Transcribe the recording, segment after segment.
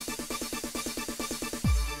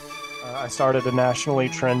I started a nationally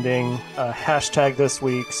trending hashtag this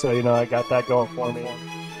week, so I got that going for me.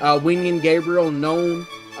 Wingin Gabriel, known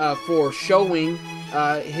for showing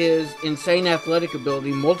his insane athletic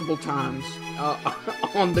ability multiple times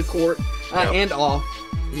on the court Yep. and off.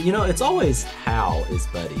 It's always how is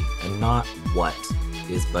Buddy and not what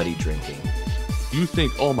is Buddy drinking. You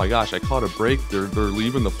think, oh my gosh, I caught a break. They're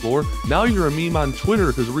leaving the floor. Now you're a meme on Twitter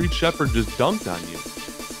because Reed Shepherd just dunked on you.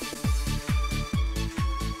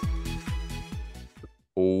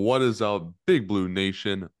 What is up, Big Blue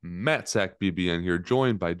Nation? Matt Sack BBN here,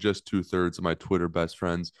 joined by just 2/3 of my Twitter best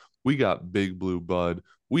friends. We got Big Blue Bud,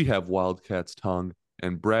 we have Wildcat's Tongue,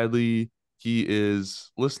 and Bradley. He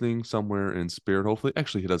is listening somewhere in spirit. Hopefully,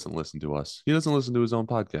 actually, he doesn't listen to us. He doesn't listen to his own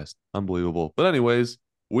podcast. Unbelievable. But anyways,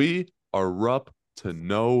 we are up to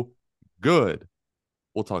no good.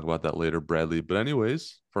 We'll talk about that later, Bradley. But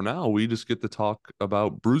anyways, for now, we just get to talk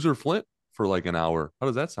about Bruiser Flint for like an hour. How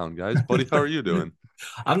does that sound, guys? Buddy, how are you doing?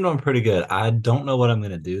 I'm doing pretty good. I don't know what I'm going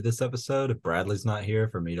to do this episode if Bradley's not here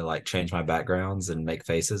for me to like change my backgrounds and make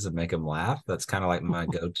faces and make him laugh. That's kind of like my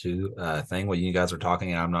go-to thing when you guys are talking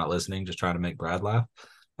and I'm not listening, just trying to make Brad laugh.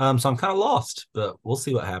 So I'm kind of lost, but we'll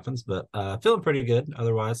see what happens. But feeling pretty good.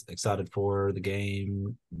 Otherwise, excited for the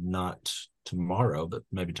game, not tomorrow, but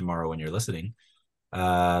maybe tomorrow when you're listening.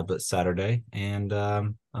 But Saturday, and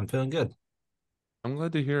I'm feeling good. I'm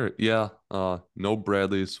glad to hear it. Yeah, no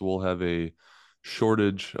Bradley, so we'll have a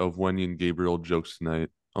shortage of Wendy and Gabriel jokes tonight.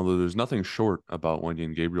 Although there's nothing short about Wendy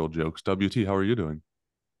and Gabriel jokes. WT, how are you doing?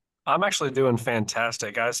 I'm actually doing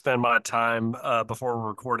fantastic. I spent my time before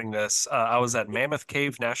recording this. I was at Mammoth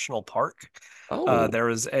Cave National Park. Oh, There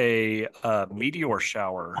was a meteor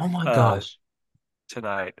shower Oh my gosh.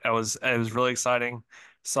 tonight. It was really exciting.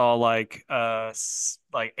 Saw like 8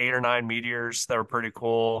 or 9 meteors that were pretty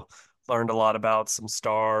cool. Learned a lot about some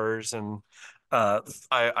stars, and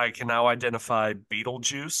I can now identify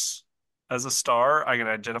Betelgeuse as a star. I can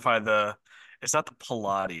identify the it's not the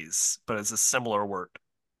Pleiades, but it's a similar word.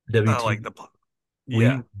 WT, Like the we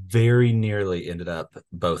yeah. very nearly ended up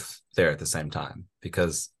both there at the same time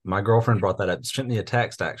because my girlfriend brought that up, sent me a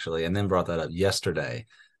text actually, and then brought that up yesterday.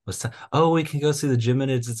 Oh, we can go see the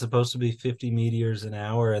Geminids. It's supposed to be 50 meteors an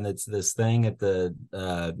hour, and it's this thing at the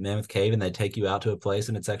Mammoth Cave, and they take you out to a place,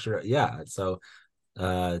 and it's extra. Yeah, so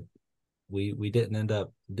uh, we didn't end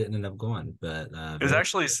up going, but It was very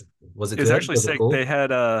actually was it it was good? actually Was it sick. They cool?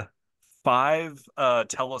 had 5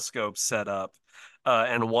 telescopes set up,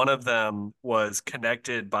 and one of them was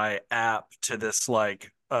connected by app to this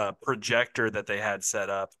like projector that they had set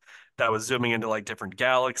up that was zooming into like different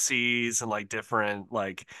galaxies and like different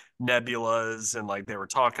like nebulas, and like they were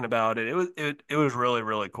talking about it. It was really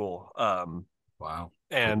really cool. Wow,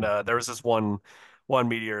 And cool. there was this one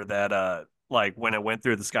meteor that like when it went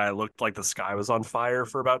through the sky, it looked like the sky was on fire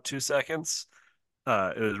for about 2 seconds.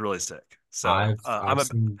 It was really sick. So I've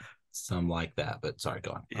seen some like that, but sorry,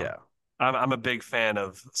 go on. Oh. yeah, I'm a big fan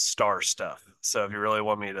of star stuff. So if you really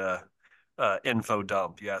want me to info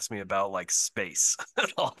dump, you ask me about like space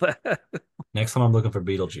and all that. Next time I'm looking for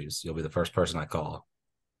Beetlejuice, you'll be the first person I call.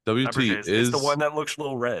 I WT appreciate it. It's the is one that looks a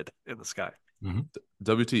little red in the sky. Mhm.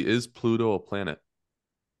 WT is Pluto a planet?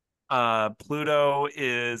 Pluto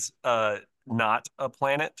is not a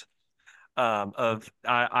planet.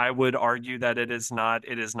 I would argue that it is not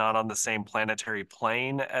on the same planetary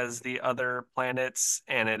plane as the other planets,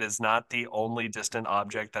 and it is not the only distant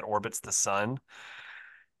object that orbits the sun.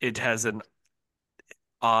 It has an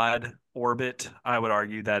odd orbit. I would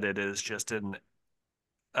argue that it is just an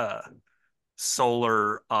uh,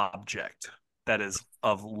 solar object that is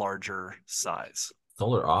of larger size.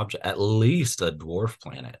 Solar object, at least a dwarf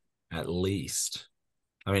planet, at least.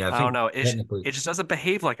 I mean, I I don't think know. It technically, it just doesn't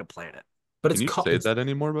behave like a planet. but Can you say it's that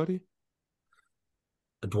anymore, buddy?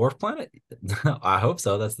 a dwarf planet. I hope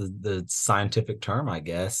so. That's the scientific term, I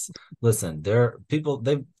guess. Listen, there are people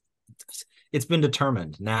they've it's been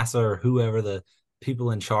determined, NASA or whoever the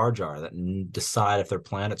people in charge are that decide if they're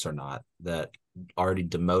planets or not, that already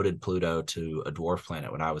demoted Pluto to a dwarf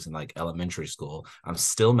planet when I was in like elementary school. I'm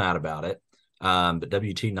still mad about it. But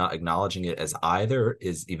WT not acknowledging it as either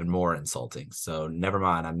is even more insulting. So never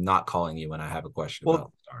mind. I'm not calling you when I have a question Well,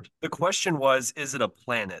 about stars. the question was, is it a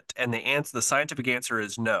planet? And the scientific answer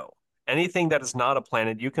is no. Anything that is not a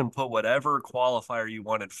planet, you can put whatever qualifier you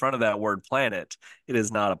want in front of that word planet. It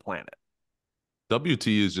is not a planet. WT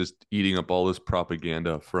is just eating up all this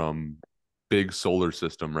propaganda from big solar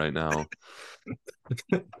system right now.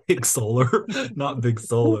 Big solar, not big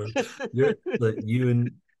solar. You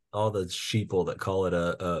and all the sheeple that call it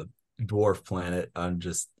a dwarf planet.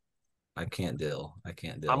 I can't deal. I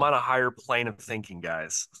can't I'm deal. on a higher plane of thinking,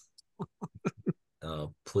 guys.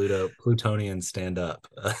 Plutonian stand up,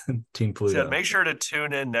 Team So yeah, Pluto. make sure to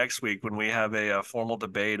tune in next week when we have a formal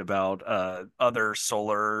debate about other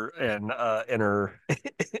solar and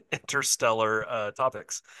interstellar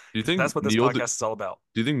topics. Do you 'Cause think that's what this podcast is all about.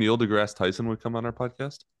 Neil deGrasse Tyson would come on our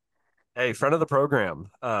podcast? Hey, friend of the program.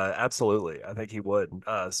 Absolutely. I think he would.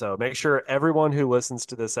 So make sure everyone who listens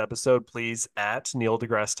to this episode, please at Neil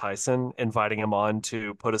deGrasse Tyson, inviting him on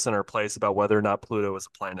to put us in our place about whether or not Pluto is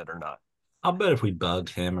a planet or not. I'll bet if we bugged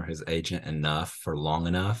him or his agent enough for long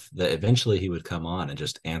enough that eventually he would come on and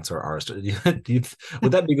just answer our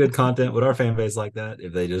would that be good content? Would our fan base like that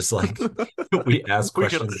if they just like we ask We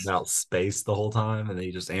could questions about space the whole time and they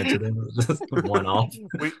just answered them just one off?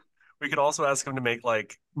 we we could also ask him to make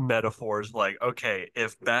like metaphors like, okay,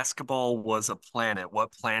 if basketball was a planet,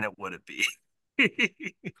 what planet would it be?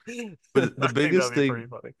 But the I think biggest that'd be thing, pretty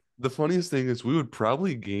funny. the funniest thing is we would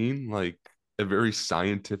probably gain like a very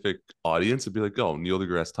scientific audience and be like, oh, Neil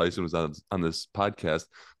deGrasse Tyson was on this podcast.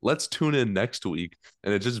 Let's tune in next week.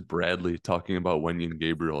 And it's just Bradley talking about Wendy and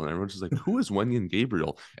Gabriel. And everyone's just like, who is Wendy and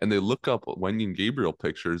Gabriel? And they look up Wendy and Gabriel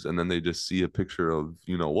pictures and then they just see a picture of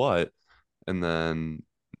you know what. And then,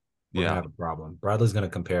 We're gonna yeah. have a problem. Bradley's gonna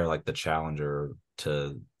compare like the Challenger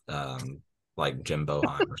to like Jim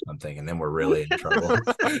Boheim or something, and then we're really in trouble.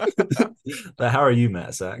 But how are you,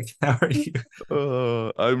 Matt Sack? How are you?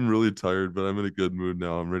 I'm really tired, but I'm in a good mood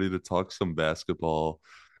now. I'm ready to talk some basketball.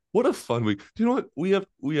 What a fun week. Do you know what?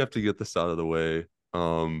 We have to get this out of the way.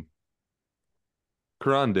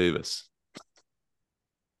 Karan Davis.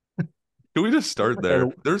 Can we just start there?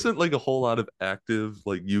 And There isn't like a whole lot of active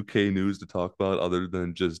like UK news to talk about other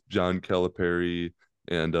than just John Calipari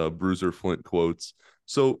and Bruiser Flint quotes.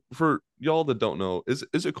 So for y'all that don't know, is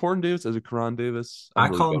it Corn Davis? Is it Karan Davis? I'm I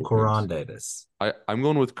really call bad him with names. Coran Davis. I'm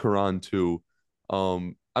going with Karan too.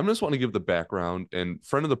 I'm just want to give the background and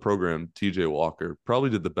friend of the program, TJ Walker, probably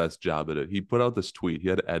did the best job at it. He put out this tweet. He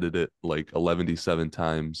had to edit it like 11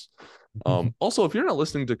 times. Also, if you're not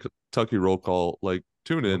listening to Kentucky Roll Call, like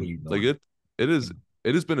tune What are in. you Like doing? it is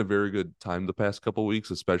it has been a very good time the past couple of weeks,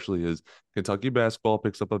 especially as Kentucky basketball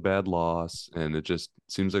picks up a bad loss, and it just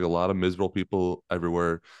seems like a lot of miserable people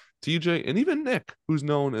everywhere. TJ and even Nick, who's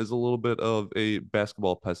known as a little bit of a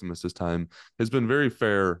basketball pessimist this time, has been very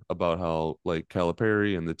fair about how like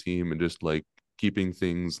Calipari and the team and just like keeping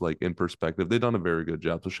things like in perspective. They've done a very good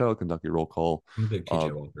job. So shout out Kentucky Roll Call. I'm a big Uh,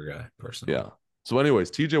 TJ Walker guy, personally. yeah. So, anyways,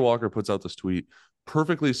 TJ Walker puts out this tweet,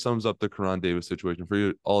 perfectly sums up the Karan Davis situation. For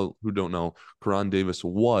you all who don't know, Karan Davis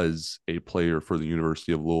was a player for the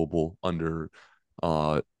University of Louisville under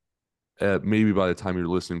uh maybe by the time you're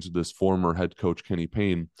listening to this, former head coach Kenny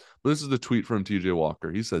Payne. But this is the tweet from TJ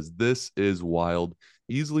Walker. He says, "This is wild,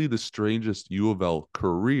 easily the strangest U of L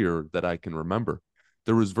career that I can remember.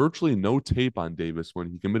 There was virtually no tape on Davis when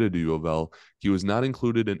he committed to U of L. He was not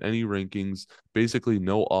included in any rankings, basically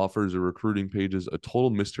no offers or recruiting pages, a total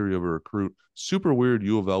mystery of a recruit. Super weird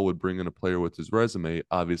U of L would bring in a player with his resume,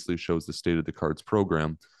 obviously shows the state of the Cards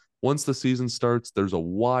program. Once the season starts, there's a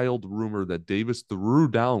wild rumor that Davis threw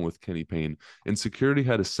down with Kenny Payne and security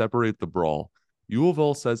had to separate the brawl. U of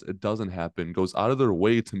L says it doesn't happen, goes out of their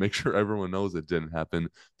way to make sure everyone knows it didn't happen,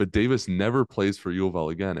 but Davis never plays for U of L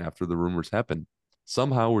again after the rumors happen.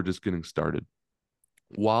 Somehow we're just getting started.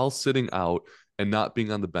 While sitting out and not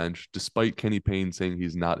being on the bench, despite Kenny Payne saying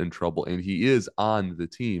he's not in trouble and he is on the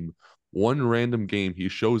team, one random game he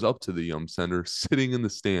shows up to the Yum Center sitting in the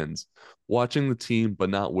stands, watching the team but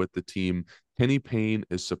not with the team. Kenny Payne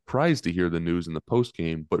is surprised to hear the news in the post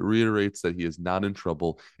game, but reiterates that he is not in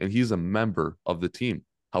trouble and he's a member of the team.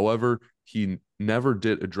 However, he never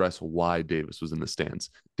did address why Davis was in the stands.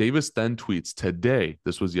 Davis then tweets today,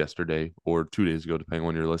 this was yesterday or 2 days ago, depending on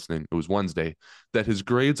when you're listening, it was Wednesday, that his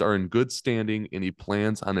grades are in good standing and he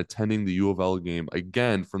plans on attending the U of L game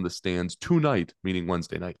again from the stands tonight, meaning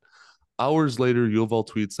Wednesday night. Hours later, U of L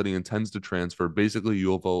tweets that he intends to transfer, basically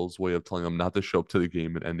U of L's way of telling him not to show up to the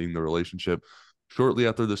game and ending the relationship. Shortly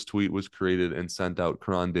after this tweet was created and sent out,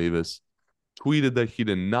 Karan Davis tweeted that he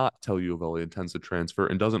did not tell U of L he intends to transfer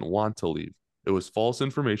and doesn't want to leave. It was false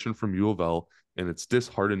information from U of L, and it's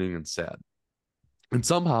disheartening and sad. And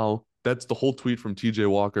somehow, that's the whole tweet from TJ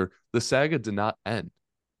Walker. The saga did not end.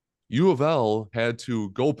 U of L had to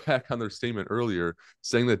go back on their statement earlier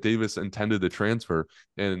saying that Davis intended to transfer.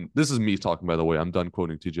 And this is me talking, by the way. I'm done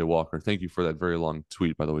quoting TJ Walker. Thank you for that very long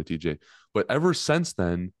tweet, by the way, TJ. But ever since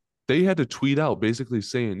then, they had to tweet out basically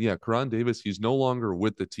saying, yeah, Karan Davis, he's no longer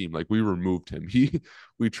with the team. Like we removed him.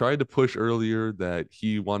 We tried to push earlier that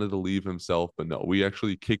he wanted to leave himself, but no, we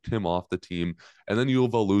actually kicked him off the team. And then U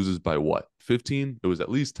of L loses by what? 15? It was at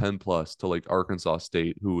least 10 plus to like Arkansas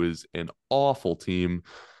State, who is an awful team.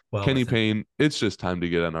 Well Kenny within. Payne, it's just time to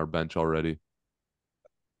get on our bench already.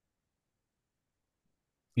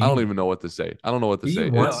 I don't You even know what to say. I don't know what to do you say.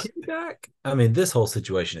 want No, It's Kenny back? I mean, this whole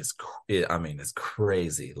situation is, I mean, it's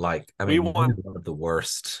crazy. Like, I we mean, maybe want one of the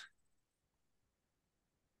worst.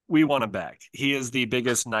 we want him back. He is the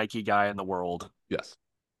biggest Nike guy in the world. yes.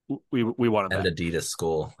 We want him And back. Adidas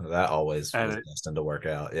school that always And was destined to work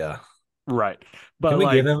out. Yeah. right. Can But we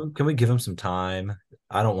give like him? Can we give him some time?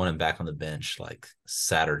 I don't want him back on the bench like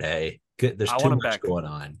Saturday. There's I too want him much back going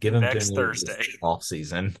on. Give him to next me this Thursday. off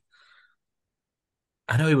season.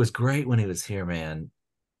 I know he was great when he was here, man.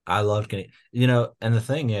 I loved Kenny. And the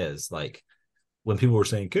thing is, like, when people were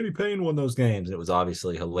saying Kenny Payne won those games, it was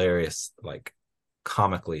obviously hilarious, like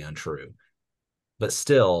comically untrue. But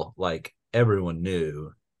still, like everyone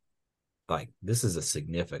knew, like this is a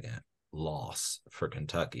significant loss for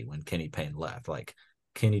Kentucky when Kenny Payne left. Like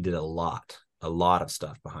Kenny did a lot of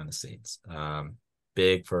stuff behind the scenes.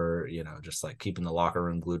 Big for just like keeping the locker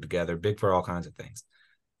room glued together. Big for all kinds of things.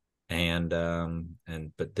 And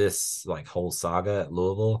but this like whole saga at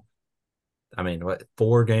Louisville. I mean, what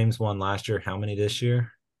 4 games won last year? How many this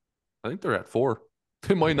year? I think they're at 4.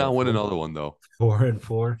 They might They're not at win four. another one though.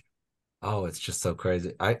 4-4. Oh, it's just so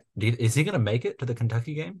crazy. Is he going to make it to the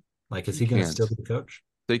Kentucky game? Like, is He he going to can't. still be the coach?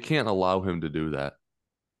 They can't allow him to do that.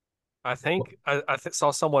 I think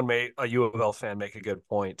saw someone make a U of L fan make a good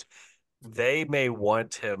point. They may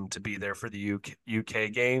want him to be there for the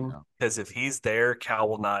UK game Yeah. because if he's there, Cal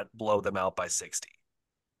will not blow them out by 60.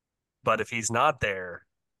 But if he's not there,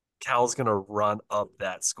 Cal's going to run up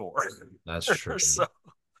that score. That's true. So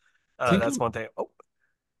Think that's of one thing. Oh,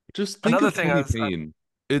 just think another of thing Kenny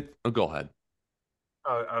Payne. Go ahead.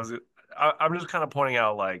 I was I'm just kind of pointing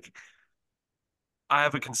out like I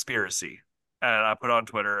have a conspiracy, and I put on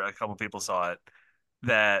Twitter. A couple people saw it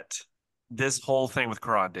that this whole thing with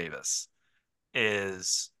Karan Davis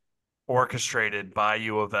is orchestrated by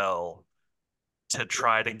U of L to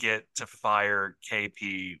try to get to fire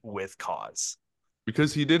KP with cause.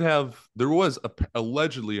 Because there was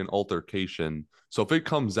allegedly an altercation. So if it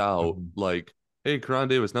comes out Mhm. like, hey, Karan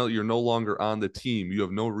Davis, now that you're no longer on the team, you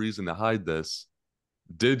have no reason to hide this.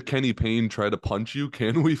 Did Kenny Payne try to punch you?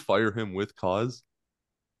 Can we fire him with cause?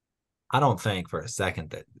 I don't think for a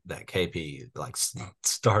second that KP like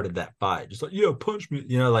started that fight. Just like, yeah, punch me.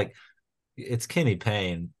 Like it's Kenny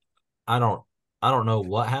Payne. I don't I don't know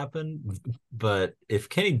what happened, but if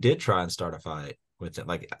Kenny did try and start a fight with it,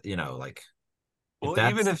 like like if Well,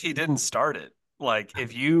 even that's if he didn't start it, like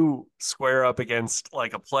if you square up against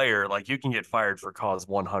like a player, like you can get fired for cause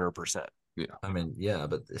 100%. Yeah. I mean, yeah,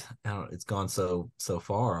 but I don't, it's gone so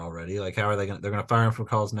far already. Like, how are they going? They're going to fire him for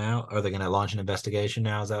calls now? Are they going to launch an investigation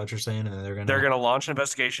now? Is that what you're saying? And then they're going They're to? going to launch an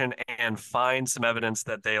investigation and find some evidence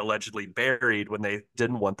that they allegedly buried when they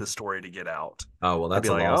didn't want the story to get out. Oh well, And that's be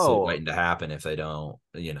a like, lawsuit oh, waiting to happen if they don't.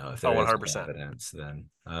 If oh, there is no 100%. evidence, then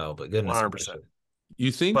but goodness 100%. gracious,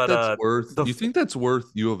 But the You think that's worth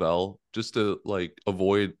U of L just to like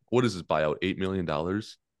avoid what is his buyout? $8 million?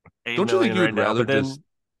 8 Don't you think million you right would now, rather but just then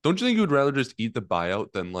don't you think you would rather just eat the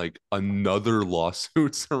buyout than like another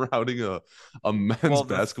lawsuit surrounding a men's well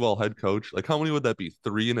basketball head coach? Like how many would that be?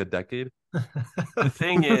 3 in a decade? the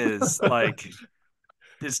thing is like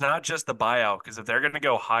it's not just the buyout because if they're going to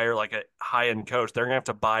go hire like a high end coach, they're going to have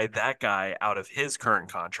to buy that guy out of his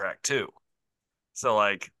current contract too. So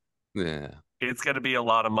like Yeah. it's going to be a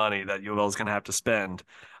lot of money that U of L is going to have to spend.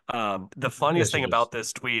 The they funniest should thing just. about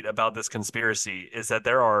this tweet about this conspiracy is that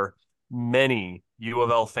there are many U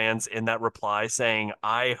of L fans in that reply saying,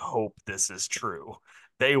 "I hope this is true."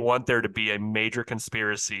 They want there to be a major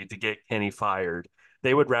conspiracy to get Kenny fired.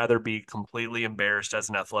 They would rather be completely embarrassed as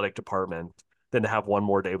an athletic department than to have one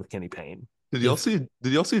more day with Kenny Payne. If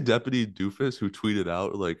Did y'all see Deputy Doofus who tweeted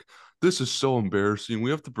out like this is so embarrassing. We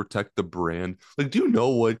have to protect the brand. Like, do you know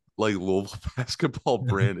what like Louisville basketball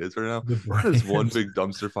brand is right now? the That is one brand, big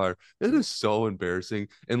dumpster fire. It is so embarrassing.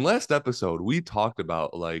 In last episode, we talked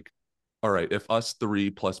about like, all right, if us three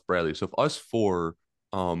plus Bradley, so if us four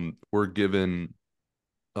were given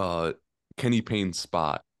uh Kenny Payne's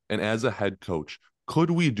spot and as a head coach, could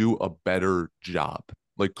we do a better job?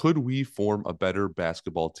 Like, could we form a better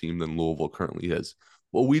basketball team than Louisville currently is?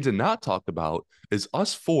 What we did not talk about is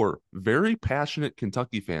us four very passionate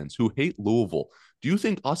Kentucky fans who hate Louisville. Do you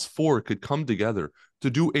think us four could come together to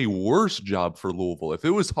do a worse job for Louisville if it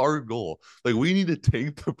was our goal? Like, we need to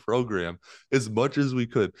take the program as much as we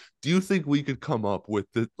could. Do you think we could come up with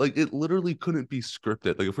the like? It literally couldn't be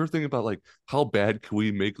scripted. Like, if we're thinking about like how bad can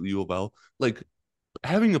we make U of L, like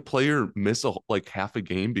having a player miss like half a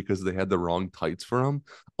game because they had the wrong tights for him,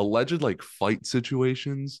 alleged like fight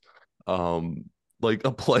situations, um, like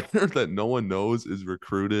a player that no one knows is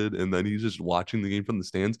recruited and then he's just watching the game from the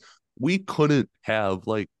stands. We couldn't have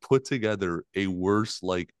like put together a worse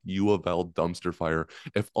like U of L dumpster fire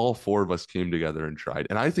if all four of us came together and tried.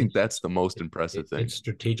 And I think It's that's the most impressive thing. it's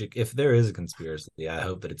strategic. If there is a conspiracy, I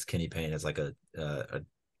hope that it's Kenny Payne as like a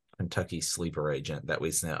Kentucky sleeper agent that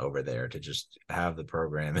we sent over there to just have the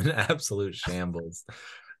program in absolute shambles.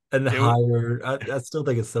 And It hired, I still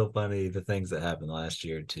think it's so funny the things that happened last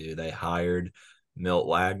year too. They hired Milt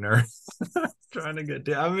Wagner trying to get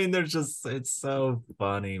down. I mean, there's just it's so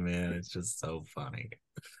funny, man. It's just so funny.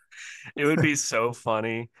 it would be so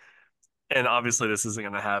funny, and obviously this isn't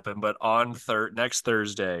going to happen, but on next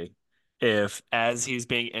Thursday, if as he's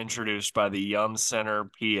being introduced by the Yum Center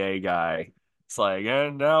PA guy, it's like,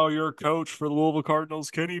 and now your coach for the Louisville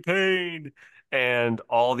Cardinals, Kenny Payne, and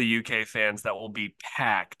all the UK fans that will be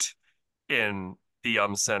packed in the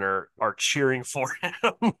Center are cheering for him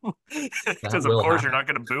That because of will course you're happen. not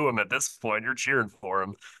going to boo him at this point. You're cheering for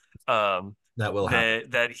him. Um, That will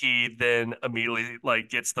happen. that he then immediately like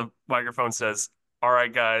gets the microphone, says, "All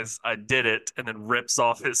right, guys, I did it," and then rips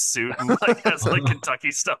off his suit and like has like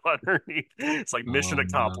Kentucky stuff underneath. It's like mission Oh no.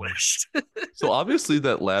 accomplished. So obviously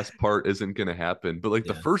that last part isn't going to happen, but like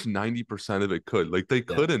the Yeah. first 90% of it could. Like they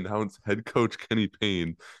Yeah. could announce head coach Kenny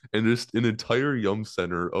Payne and just an entire Yum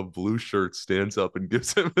Center of blue shirts stands up and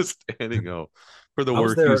gives him a standing O for the I was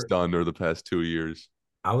work he's there done over the past 2 years.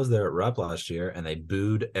 I was there at Rep last year and they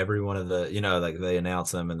booed every one of the, like they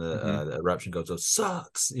announce them and Mm-hmm. the eruption goes, oh,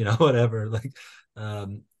 sucks, whatever. Like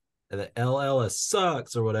the LLS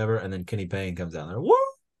sucks or whatever. And then Kenny Payne comes down there. Woo!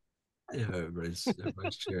 Yeah, everybody's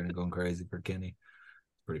cheering and going crazy for Kenny.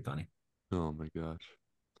 It's pretty funny. Oh my gosh.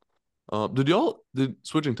 Did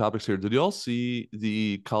switching topics here? Did y'all see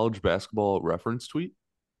the college basketball reference tweet?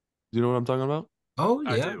 Do you know what I'm talking about? Oh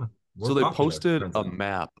I yeah. do. We're So they popular, posted turns a out.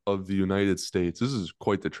 map of the United States. This is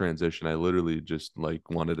quite the transition. I literally just like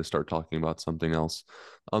wanted to start talking about something else.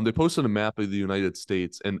 They posted a map of the United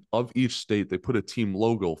States, and of each state, they put a team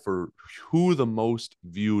logo for who the most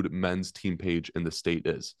viewed men's team page in the state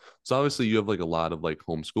is. So obviously, you have like a lot of like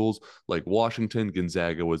home schools, like Washington,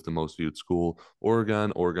 Gonzaga was the most viewed school.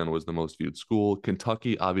 Oregon was the most viewed school.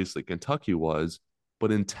 Kentucky, obviously, Kentucky was.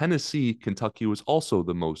 But in Tennessee, Kentucky was also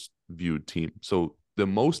the most viewed team. So the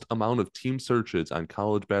most amount of team searches on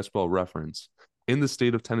college basketball reference in the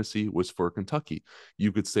state of Tennessee was for Kentucky.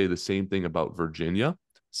 You could say the same thing about Virginia,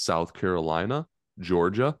 South Carolina,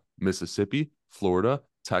 Georgia, Mississippi, Florida,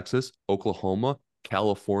 Texas, Oklahoma,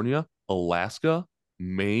 California, Alaska,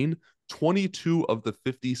 Maine, 22 of the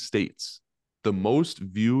 50 states. The most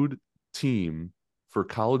viewed team for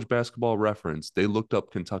college basketball reference, they looked up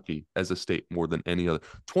Kentucky as a state more than any other.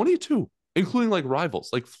 22, including like rivals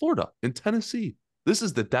like Florida and Tennessee. This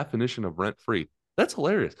is the definition of rent free. That's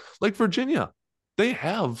hilarious. Like Virginia, they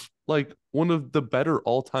have like one of the better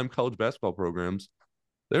all time college basketball programs.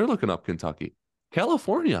 They're looking up Kentucky.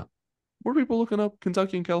 California, more people looking up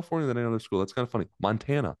Kentucky and California than any other school. That's kind of funny.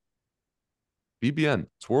 Montana, BBN,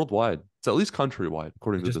 it's worldwide. It's at least countrywide,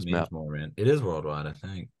 according It to just this map. means more, man. It is worldwide, I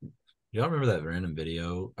think. Y'all remember that random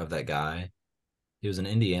video of that guy? He was an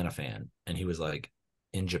Indiana fan and he was like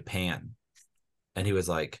in Japan. And he was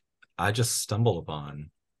like, I just stumbled upon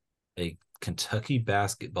a Kentucky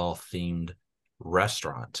basketball themed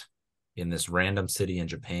restaurant in this random city in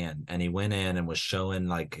Japan. And he went in and was showing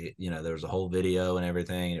like, there was a whole video and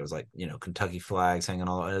everything. And it was like, Kentucky flags hanging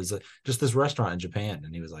all. It was just this restaurant in Japan.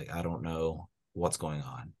 And he was like, I don't know what's going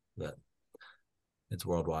on, but it's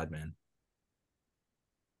worldwide, man.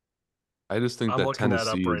 I just think I'm that looking that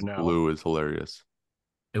up right Tennessee's now. blue is hilarious.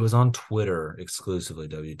 It was on Twitter exclusively,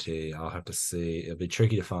 WT. I'll have to see. It'll be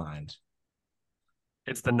tricky to find.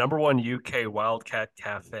 It's the number one UK Wildcat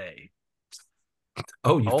Cafe.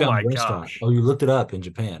 Oh, you Oh found my the restaurant. gosh. Oh, you looked it up in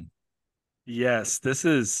Japan. Yes, this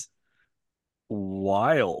is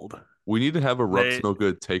wild. We need to have a Rups They No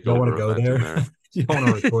Good Y'all want to takeover go event in there? there. You want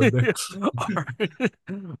to record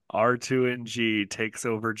there? R2NG takes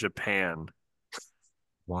over Japan.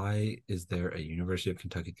 Why is there a University of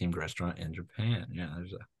Kentucky themed restaurant in Japan? Yeah,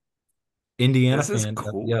 there's a Indiana This is fan.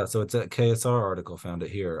 cool. Yeah, so it's a KSR article. Found it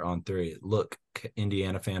here on 3. Look,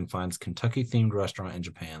 Indiana fan finds Kentucky themed restaurant in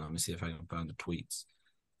Japan. Let me see if I can find the tweets.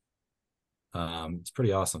 It's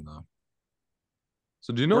pretty awesome though.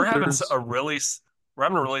 So do you know We're if having there's a really we're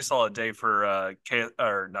having a really solid day for K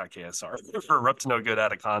or not KSR for Rep to No Good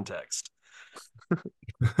out of context.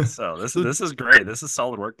 So this so this is great. This is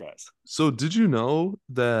solid work, guys. so did you know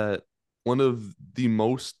that one of the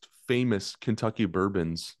most famous Kentucky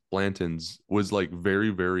bourbons, Blanton's, was like very,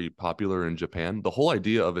 very popular in Japan. The whole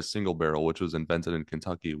idea of a single barrel, which was invented in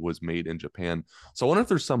Kentucky, was made in Japan. So I wonder if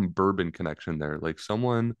there's some bourbon connection there. Like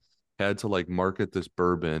someone had to like market this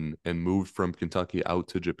bourbon and moved from Kentucky out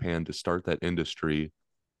to Japan to start that industry.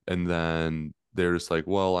 And then they're just like,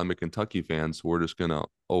 well, I'm a Kentucky fan, so we're just gonna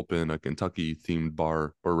open a Kentucky themed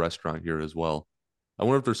bar or restaurant here as well. I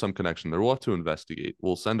wonder if there's some connection there. We'll have to investigate.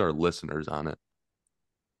 We'll send our listeners on it.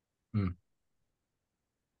 Hmm.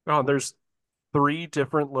 Oh, there's 3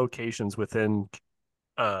 different locations within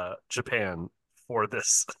Japan for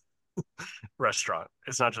this restaurant.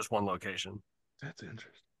 It's not just one location. That's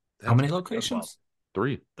interesting. How many That's wild. locations?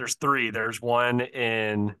 3. There's 3. There's one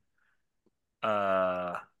in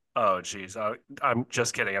oh geez. I'm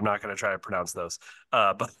just kidding. I'm not going to try to pronounce those.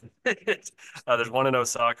 But there's one in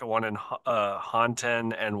Osaka, one in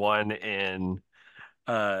Honten, and one in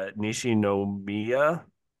Nishinomiya.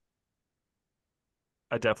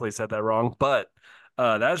 I definitely said that wrong, but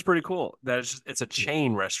that is pretty cool. It's a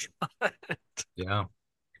chain restaurant. Yeah.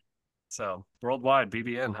 So worldwide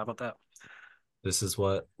BBN. How about that? This is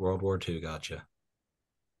what World War II got you.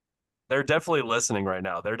 They're definitely listening right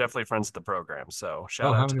now. They're definitely friends of the program. So Oh,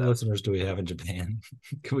 shout how out to many them. listeners do we have in Japan?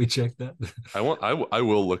 Can we check that? I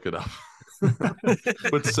will look it up.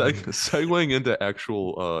 But segueing into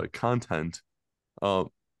actual content, uh,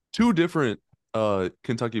 2 different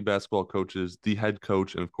Kentucky basketball coaches, the head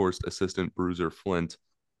coach and of course assistant Bruiser Flint,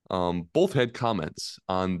 both had comments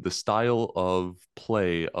on the style of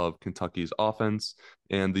play of Kentucky's offense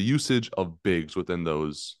and the usage of bigs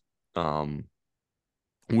um,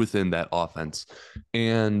 within that offense.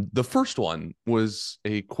 And the first one was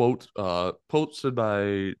a quote posted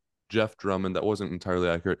by Jeff Drummond that wasn't entirely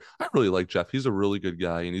accurate. I really like Jeff. He's a really good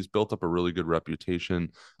guy and he's built up a really good reputation.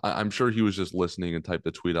 I'm sure he was just listening and typed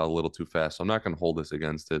the tweet out a little too fast. So I'm not going to hold this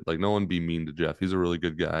against it. Like, no one be mean to Jeff. He's a really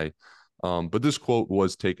good guy. But this quote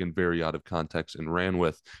was taken very out of context and ran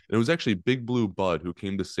with. And it was actually Big Blue Bud who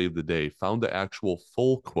came to save the day, found the actual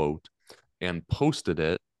full quote and posted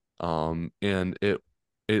it. And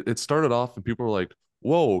it started off and people were like,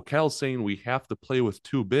 whoa, Cal's saying we have to play with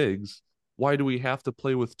 2 bigs. Why do we have to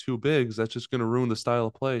play with 2 bigs? That's just going to ruin the style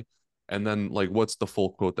of play. And then, like, what's the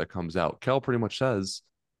full quote that comes out? Cal pretty much says,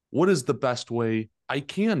 what is the best way I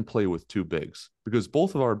can play with 2 bigs? Because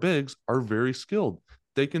both of our bigs are very skilled.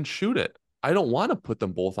 They can shoot it. I don't want to put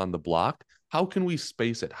them both on the block. How can we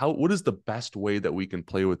space it? What is the best way that we can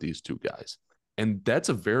play with these 2 guys? And that's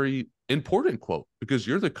a very important quote because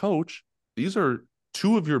you're the coach. These are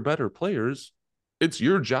 2 of your better players. It's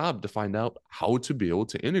your job to find out how to be able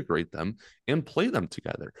to integrate them and play them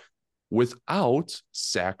together without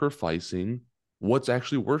sacrificing what's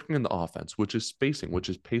actually working in the offense, which is spacing, which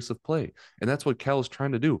is pace of play. And that's what Cal is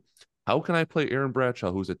trying to do. How can I play Aaron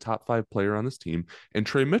Bradshaw, who's a top 5 player on this team, and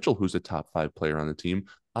Trey Mitchell, who's a top 5 player on the team,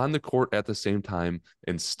 on the court at the same time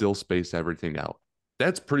and still space everything out?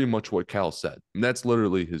 That's pretty much what Cal said. And that's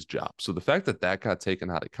literally his job. So the fact that that got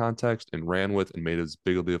taken out of context and ran with and made as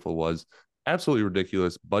big a deal as it was absolutely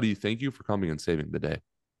ridiculous. Buddy, thank you for coming and saving the day.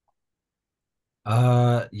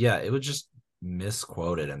 Yeah, it was just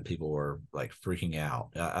misquoted and people were like freaking out.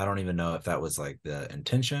 I don't even know if that was like the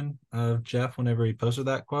intention of Jeff whenever he posted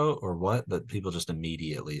that quote or what, but people just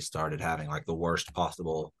immediately started having like the worst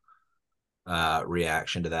possible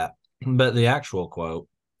reaction to that. But the actual quote,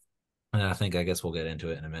 and I guess we'll get into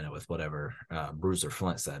it in a minute with whatever Bruiser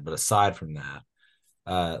Flint said. But aside from that,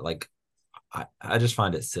 like I just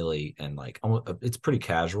find it silly and like it's pretty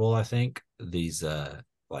casual. I think these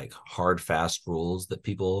like hard fast rules that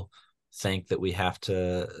people think that we have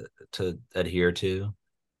to adhere to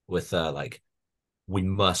with like we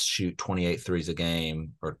must shoot 28 threes a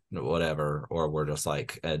game or whatever, or we're just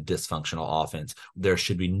like a dysfunctional offense. There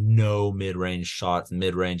should be no mid-range shots.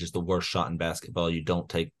 Mid-range is the worst shot in basketball. You don't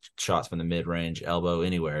take shots from the mid-range, elbow,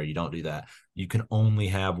 anywhere. You don't do that. You can only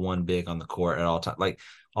have 1 big on the court at all times. Like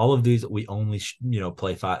all of these, we only,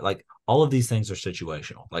 play 5. Like all of these things are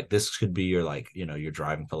situational. Like this could be your, like, your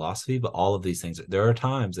driving philosophy, but all of these things, there are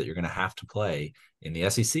times that you're going to have to play in the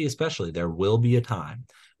SEC, especially. There will be a time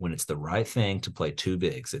when it's the right thing to play 2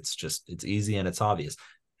 bigs. It's easy and it's obvious.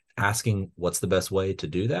 Asking what's the best way to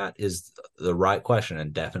do that is the right question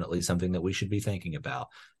and definitely something that we should be thinking about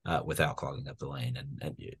without clogging up the lane.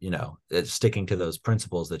 And it's sticking to those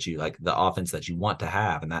principles that you like, the offense that you want to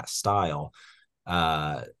have and that style.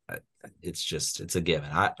 It's a given.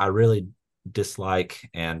 I really dislike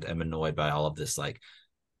and am annoyed by all of this, like,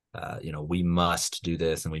 we must do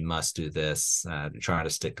this and we must do this, trying to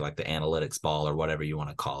stick to like the analytics ball or whatever you want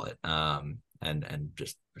to call it. And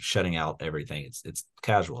just shutting out everything. It's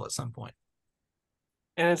casual at some point.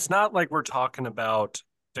 And it's not like we're talking about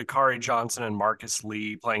Dakari Johnson and Marcus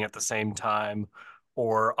Lee playing at the same time,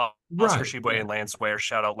 or Oscar Right. Tshiebwe Yeah. and Lance Ware.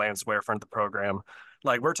 Shout out Lance Ware, friend of the program.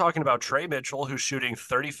 Like we're talking about Trey Mitchell, who's shooting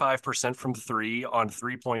 35% from three on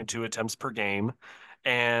 3.2 attempts per game,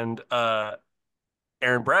 and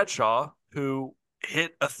Aaron Bradshaw, who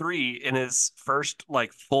hit a three in his first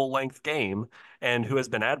like full length game and who has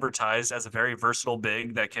been advertised as a very versatile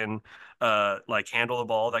big that can like handle the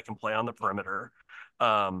ball, that can play on the perimeter.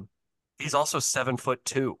 Um, he's also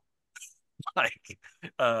 7'2". Like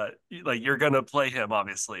like you're gonna play him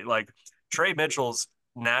obviously. Like Trey Mitchell's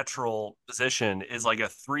natural position is like a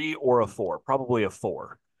three or a four, probably a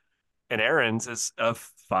four, and Aaron's is a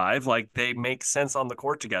five. Like they make sense on the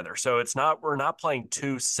court together. So it's not, we're not playing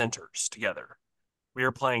two centers together. We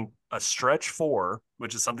are playing a stretch four,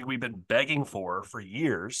 which is something we've been begging for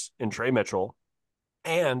years in Trey Mitchell,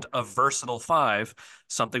 and a versatile five,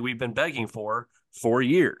 something we've been begging for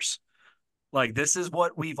years. Like this is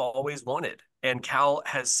what we've always wanted. And Cal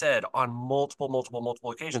has said on multiple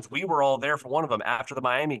occasions, we were all there for one of them after the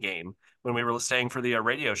Miami game when we were staying for the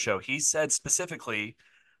radio show. He said specifically,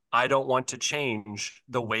 I don't want to change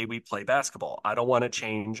the way we play basketball. I don't want to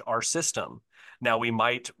change our system. Now, we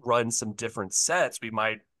might run some different sets. We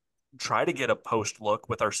might try to get a post look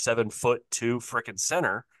with our 7'2" freaking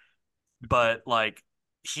center, but like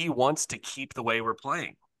he wants to keep the way we're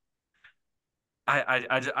playing.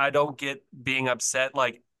 I don't get being upset.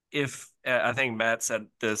 Like if I think Matt said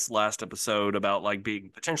this last episode about like being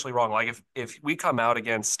potentially wrong. Like if we come out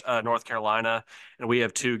against North Carolina and we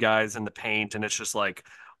have two guys in the paint and it's just like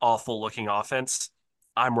awful looking offense,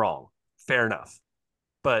 I'm wrong. Fair enough.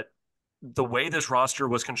 But the way this roster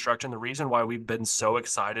was constructed, and the reason why we've been so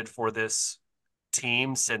excited for this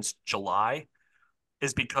team since July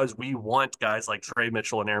is because we want guys like Trey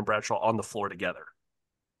Mitchell and Aaron Bradshaw on the floor together.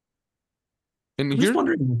 And I'm just here,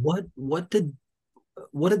 wondering what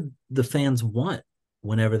did the fans want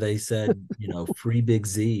whenever they said, free Big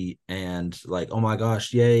Z and like, oh my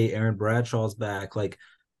gosh, yay, Aaron Bradshaw's back. Like,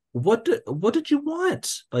 what did you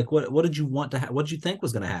want? Like, what did you want to what did you think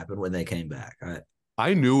was going to happen when they came back?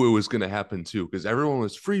 I knew it was going to happen too because everyone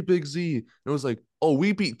was free Big Z. And it was like, oh,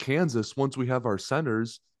 we beat Kansas once we have our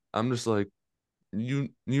centers. I'm just like, you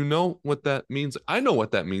know what that means? I know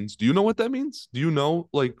what that means. Do you know what that means? Do you know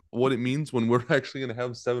like what it means when we're actually going to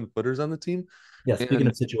have 7 footers on the team? Yeah, speaking And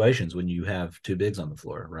of situations when you have two bigs on the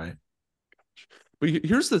floor, right? but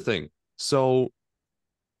here's the thing. So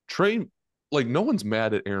Trey, like no one's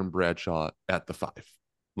mad at Aaron Bradshaw at the five.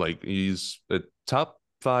 Like he's a top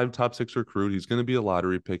five, top six recruit. He's going to be a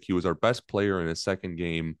lottery pick. He was our best player in his second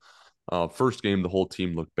game. First game, the whole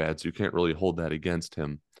team looked bad, so you can't really hold that against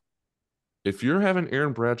him. If you're having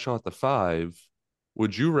Aaron Bradshaw at the five,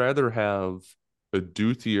 would you rather have a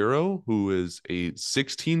Duthiero, who is a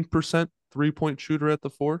 16% 3 point shooter at the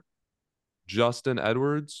four, Justin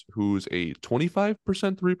Edwards, who's a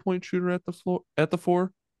 25% 3 point shooter at the floor at the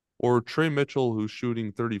four, or Trey Mitchell, who's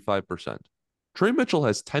shooting 35%? Trey Mitchell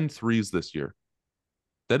has 10 threes this year.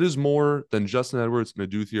 That is more than Justin Edwards and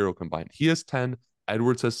Adu Thiero combined. He has 10,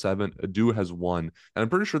 Edwards has 7, Adu has 1. And I'm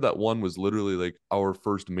pretty sure that one was literally like our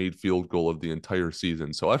first made field goal of the entire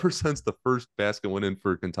season. So ever since the first basket went in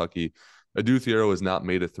for Kentucky, Adu Thiero has not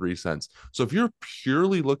made a 3 cents. So if you're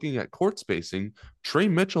purely looking at court spacing, Trey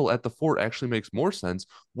Mitchell at the 4 actually makes more sense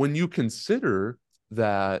when you consider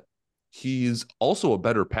that he's also a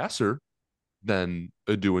better passer than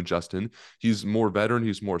Adu and Justin. He's more veteran.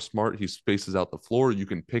 He's more smart. He spaces out the floor. You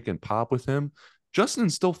can pick and pop with him.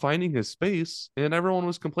 Justin's still finding his space, and everyone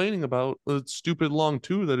was complaining about the stupid long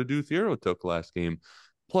two that Adu Thiero took last game.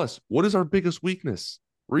 Plus, what is our biggest weakness?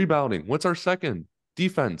 Rebounding. What's our second?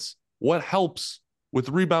 Defense. What helps with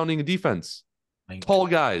rebounding and defense? Tall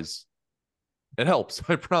guys. It helps.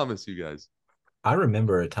 I promise you guys. I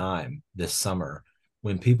remember a time this summer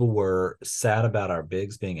when people were sad about our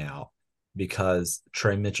bigs being out because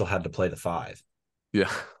Trey Mitchell had to play the five.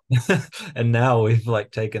 Yeah. And now we've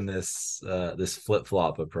like taken this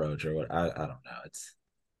flip-flop approach or what I don't know. It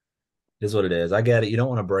is what it is. I get it. You don't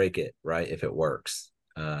want to break it, right? If it works.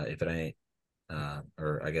 If it ain't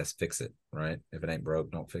or I guess fix it, right? If it ain't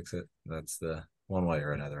broke, don't fix it. That's the one way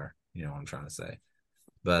or another, what I'm trying to say.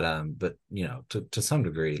 But to some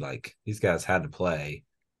degree, like these guys had to play.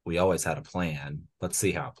 We always had a plan. Let's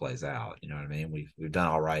see how it plays out. You know what I mean? We've done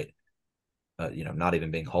all right. Not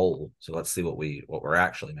even being whole. So let's see what we're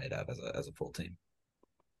actually made of as a full team.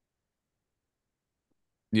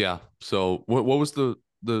 Yeah. So what was the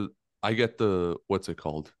I get the what's it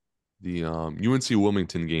called? The UNC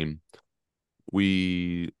Wilmington game.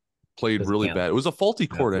 We played Doesn't really count. bad. It was a faulty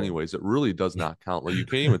court Absolutely. anyways. It really does not count. Like, you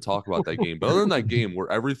can't even talk about that game. But other than that game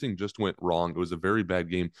where everything just went wrong, it was a very bad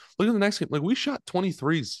game. Look at the next game. Like, we shot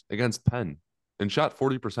 23s against Penn and shot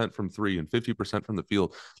 40% from three and 50% from the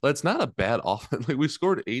field. That's not a bad offense. Like, we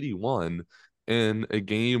scored 81 in a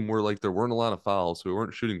game where, like, there weren't a lot of fouls, so we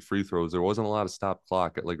weren't shooting free throws. There wasn't a lot of stop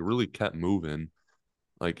clock. It, like, really kept moving.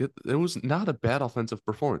 Like, it was not a bad offensive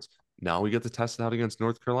performance. Now we get to test it out against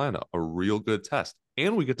North Carolina, a real good test,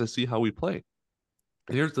 and we get to see how we play.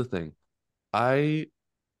 Here's the thing. I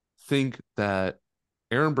think that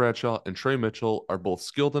Aaron Bradshaw and Trey Mitchell are both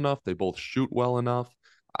skilled enough. They both shoot well enough.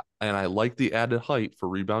 And I like the added height for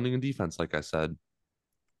rebounding and defense, like I said,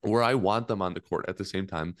 where I want them on the court at the same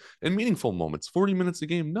time in meaningful moments. 40 minutes a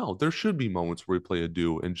game, no, there should be moments where we play a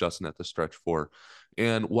do and Justin at the stretch four.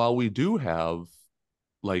 And while we do have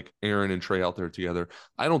like Aaron and Trey out there together,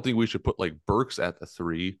 I don't think we should put like Burks at the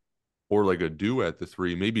three or like a do at the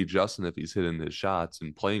three. Maybe Justin if he's hitting his shots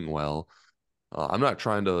and playing well. I'm not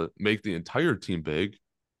trying to make the entire team big,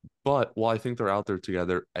 but while I think they're out there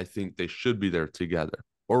together, I think they should be there together.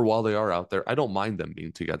 Or while they are out there, I don't mind them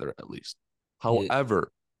being together at least. It,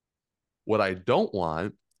 However, what I don't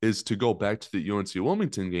want is to go back to the UNC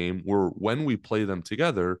Wilmington game where when we play them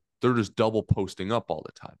together, they're just double posting up all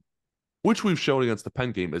the time, which we've shown against the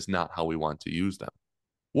Penn game is not how we want to use them.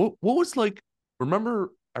 What was like,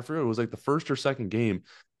 remember, I forget, it was like the first or second game,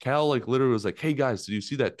 Cal like literally was like, hey guys, did you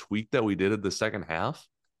see that tweak that we did at the second half?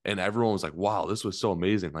 And everyone was like, wow, this was so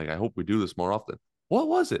amazing. Like, I hope we do this more often. What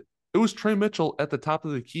was it? It was Trey Mitchell at the top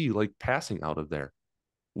of the key, like passing out of there.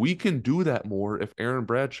 We can do that more if Aaron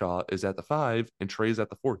Bradshaw is at the five and Trey's at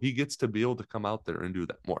the four. He gets to be able to come out there and do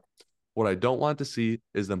that more. What I don't want to see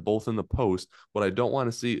is them both in the post. What I don't want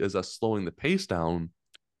to see is us slowing the pace down.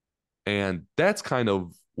 And that's kind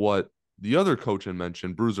of what the other coach had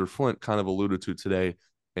mentioned, Bruiser Flint, kind of alluded to today.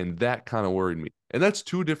 And that kind of worried me. And that's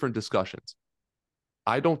two different discussions.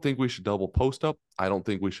 I don't think we should double post up. I don't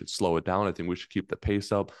think we should slow it down. I think we should keep the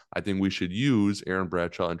pace up. I think we should use Aaron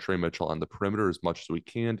Bradshaw and Trey Mitchell on the perimeter as much as we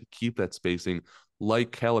can to keep that spacing, like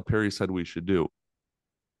Calipari said we should do.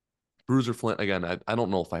 Bruiser Flint, again, I don't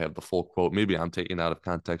know if I have the full quote. Maybe I'm taking it out of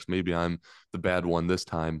context. Maybe I'm the bad one this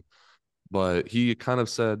time. But he kind of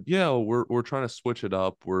said, yeah, we're trying to switch it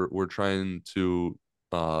up. We're trying to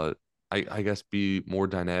I guess be more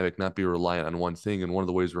dynamic, not be reliant on one thing. And one of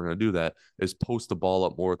the ways we're going to do that is post the ball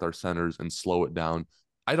up more with our centers and slow it down.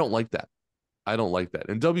 I don't like that. I don't like that.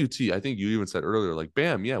 And WT, I think you even said earlier, like,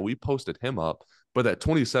 bam, yeah, we posted him up, but that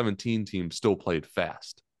 2017 team still played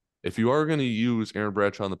fast. If you are going to use Aaron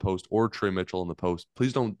Bradshaw on the post or Trey Mitchell on the post,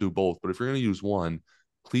 please don't do both. But if you're going to use one,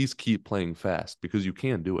 please keep playing fast because you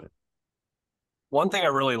can do it. One thing I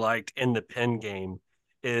really liked in the Penn game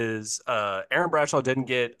is Aaron Bradshaw didn't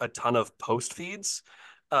get a ton of post feeds,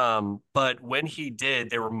 but when he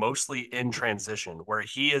did, they were mostly in transition, where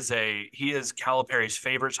he is Calipari's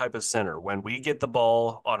favorite type of center. When we get the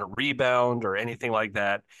ball on a rebound or anything like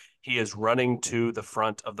that, he is running to the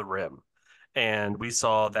front of the rim. And we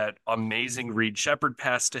saw that amazing Reed Shepard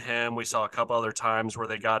pass to him. We saw a couple other times where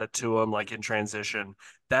they got it to him, like in transition.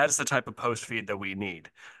 That's the type of post feed that we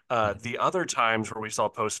need. The other times where we saw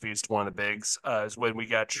post feeds to one of the bigs is when we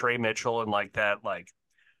got Trey Mitchell in like that like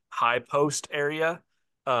high post area.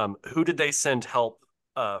 Who did they send help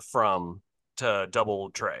from to double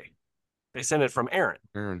Trey? They sent it from Aaron.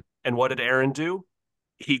 Aaron. And what did Aaron do?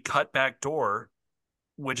 He cut back door,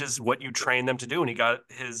 which is what you train them to do, and he got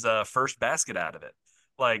his first basket out of it.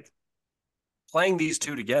 Like playing these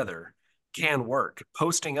two together can work.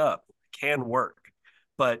 Posting up can work,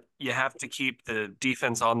 but you have to keep the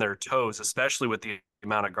defense on their toes, especially with the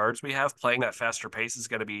amount of guards we have. Playing that faster pace is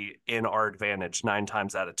going to be in our advantage 9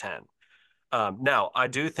 times out of 10. Now, I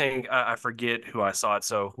do think I forget who I saw it.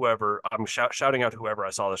 So whoever I'm shouting out whoever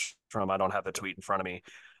I saw this from, I don't have the tweet in front of me.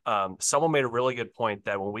 Someone made a really good point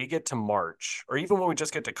that when we get to March, or even when we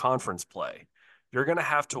just get to conference play, you're going to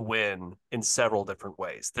have to win in several different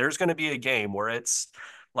ways. There's going to be a game where it's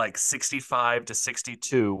like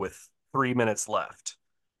 65-62 with 3 minutes left.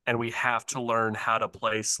 And we have to learn how to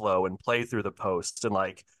play slow and play through the post and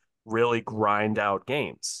like really grind out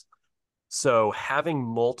games. So having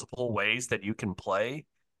multiple ways that you can play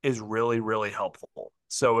is really, really helpful.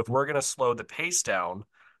 So if we're going to slow the pace down,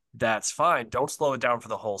 that's fine. Don't slow it down for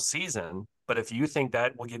the whole season. But if you think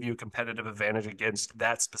that will give you a competitive advantage against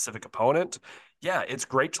that specific opponent, yeah, it's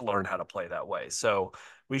great to learn how to play that way. So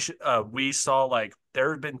we saw like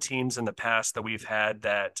there have been teams in the past that we've had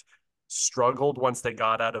that struggled once they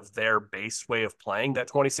got out of their base way of playing. That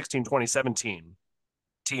 2016, 2017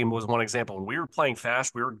 team was one example. When we were playing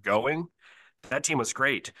fast, we were going. That team was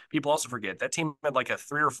great. People also forget that team had like a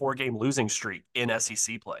 3 or 4 game losing streak in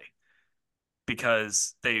SEC play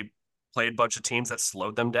because they played a bunch of teams that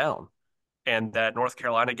slowed them down. And that North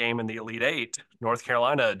Carolina game in the Elite Eight, North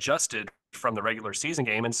Carolina adjusted from the regular season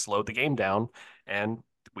game and slowed the game down. And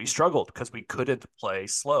we struggled because we couldn't play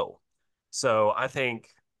slow. So I think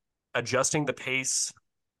adjusting the pace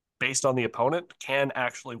based on the opponent can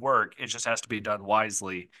actually work. It just has to be done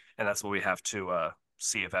wisely. And that's what we have to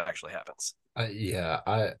see if it actually happens. Yeah,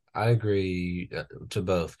 I agree to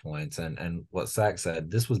both points, and what Sack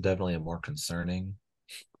said. This was definitely a more concerning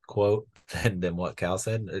quote than what Cal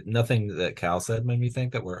said. Nothing that Cal said made me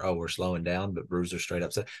think that we're slowing down, but Bruiser straight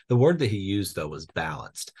up said the word that he used though was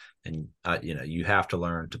balanced, and you have to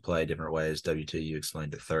learn to play different ways. WT, you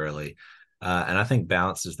explained it thoroughly, and I think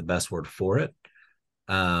balanced is the best word for it.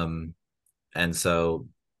 And so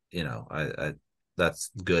I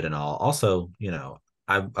that's good and all. Also,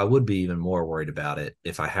 I would be even more worried about it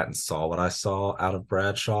if I hadn't saw what I saw out of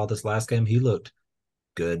Bradshaw this last game. He looked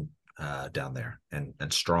good down there and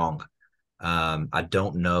strong. I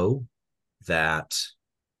don't know that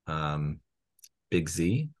um, Big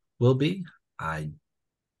Z will be. I,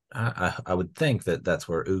 I would think that that's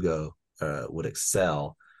where Ugo would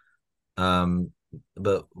excel. Um,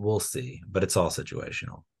 but we'll see. But it's all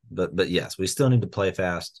situational. But yes, we still need to play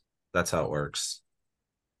fast. That's how it works.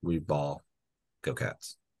 We ball. Go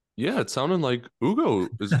Cats. Yeah, it sounded like Ugo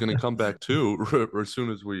is going to come back too. As soon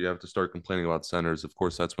as we have to start complaining about centers, of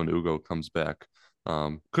course, that's when Ugo comes back.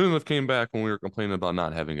 Couldn't have came back when we were complaining about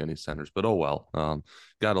not having any centers, but oh well.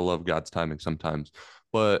 Gotta love God's timing sometimes.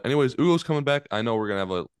 But anyways, Ugo's coming back. I know we're gonna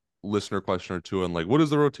have a listener question or two, and like, what does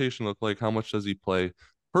the rotation look like? How much does he play?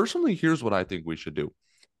 Personally, here's what I think we should do.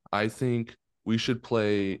 I think we should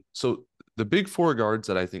play. So the big four guards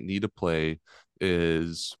that I think need to play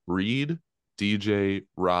is Reed, DJ,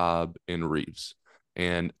 Rob, and Reeves.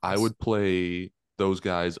 And I Yes. would play those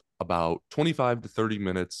guys about 25 to 30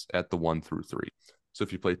 minutes at the 1 through 3. So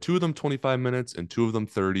if you play two of them 25 minutes and two of them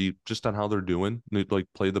 30, just on how they're doing, like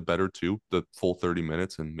play the better two, the full 30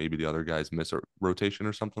 minutes, and maybe the other guys miss a rotation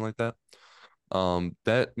or something like that.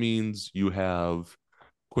 That means you have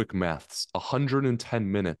quick maths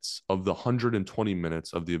 110 minutes of the 120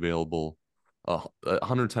 minutes of the available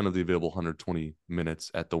 110 of the available 120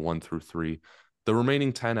 minutes at the 1 through 3. The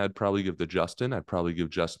remaining 10 I'd probably give to Justin. I'd probably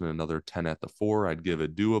give Justin another 10 at the 4. I'd give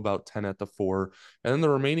Adu about 10 at the 4. And then the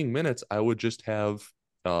remaining minutes I would just have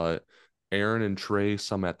uh Aaron and Trey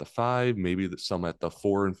some at the 5, maybe some at the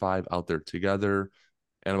 4 and 5 out there together.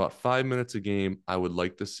 And about 5 minutes a game, I would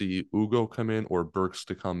like to see Ugo come in or Burks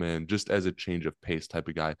to come in just as a change of pace type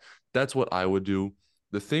of guy. That's what I would do.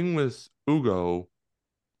 The thing with Ugo,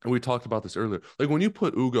 and we talked about this earlier, like when you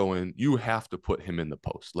put Ugo in, you have to put him in the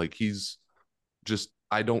post. Like he's just,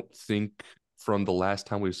 I don't think from the last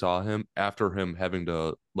time we saw him, after him having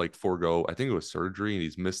to like forego, I think it was surgery and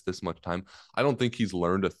he's missed this much time. I don't think he's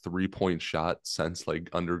learned a 3-point shot since like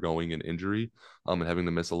undergoing an injury and having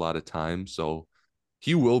to miss a lot of time. So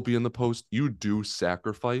he will be in the post. You do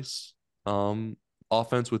sacrifice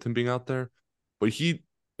offense with him being out there, but he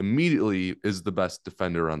immediately is the best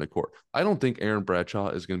defender on the court. I don't think Aaron Bradshaw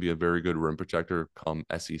is going to be a very good rim protector come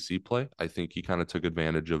SEC play. I think he kind of took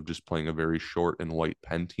advantage of just playing a very short and white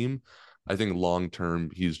pen team. I think long term,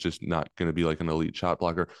 he's just not going to be like an elite shot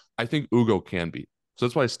blocker. I think Ugo can be. So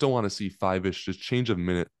that's why I still want to see 5-ish, just change of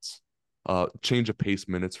minutes, change of pace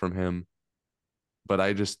minutes from him. But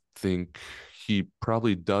I just think he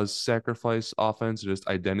probably does sacrifice offense, just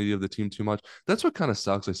identity of the team too much. That's what kind of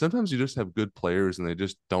sucks. Like sometimes you just have good players and they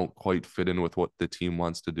just don't quite fit in with what the team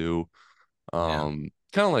wants to do. Yeah.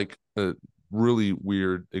 Kind of like a really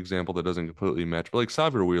weird example that doesn't completely match, but like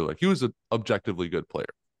Xavier Wheeler, like he was an objectively good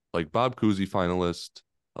player, like Bob Cousy finalist,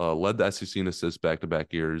 led the SEC in assists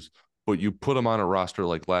back-to-back years. But you put him on a roster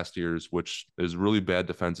like last year's, which is really bad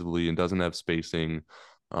defensively and doesn't have spacing.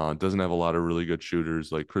 Doesn't have a lot of really good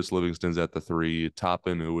shooters like Chris Livingston's at the 3,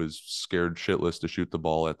 Toppin, who was scared shitless to shoot the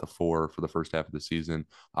ball at the 4 for the first half of the season,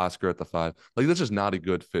 Oscar at the 5. Like that's just not a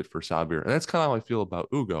good fit for Sabir. And that's kind of how I feel about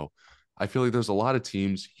Ugo. I feel like there's a lot of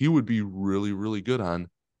teams he would be really, really good on.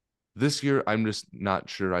 This year, I'm just not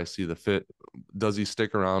sure I see the fit. Does he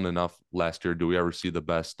stick around enough last year? Do we ever see the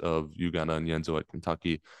best of Uganda and Yenzo at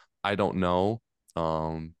Kentucky? I don't know.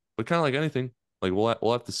 But kind of like anything, like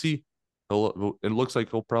we'll have to see. It looks like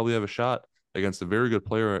he'll probably have a shot against a very good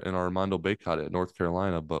player in Armando Bacot at North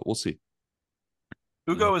Carolina, but we'll see.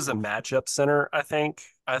 Yeah. Ugo is a matchup center, I think.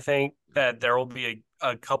 I think that there will be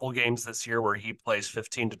a couple games this year where he plays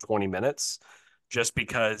 15 to 20 minutes just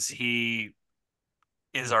because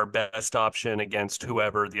is our best option against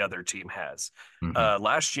whoever the other team has. Hmm.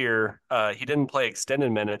 Last year, he didn't play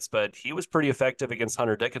extended minutes, but he was pretty effective against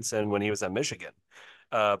Hunter Dickinson when he was at Michigan,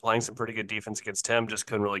 playing some pretty good defense against him, just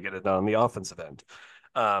couldn't really get it done on the offensive end.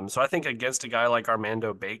 So I think against a guy like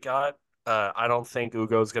Armando Bacot, I don't think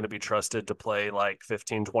Ugo's going to be trusted to play like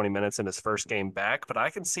 15, 20 minutes in his first game back, but I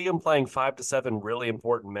can see him playing 5 to 7 really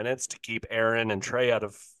important minutes to keep Aaron and Trey out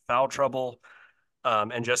of foul trouble,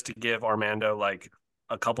 and just to give Armando like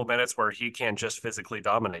a couple minutes where he can just physically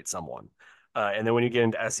dominate someone. And then when you get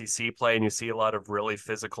into SEC play and you see a lot of really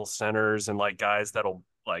physical centers and like guys that'll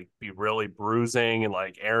like be really bruising and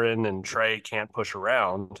like Aaron and Trey can't push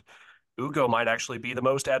around, Ugo might actually be the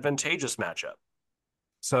most advantageous matchup.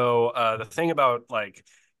 So the thing about like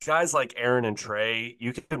guys like Aaron and Trey,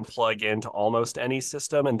 you can plug into almost any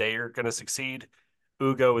system and they are going to succeed.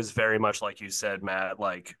 Ugo is very much like you said, Matt.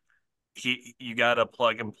 Like you got to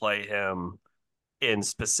plug and play him in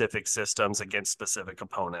specific systems against specific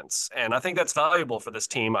opponents, and I think that's valuable for this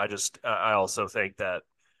team. I also think that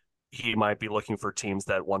he might be looking for teams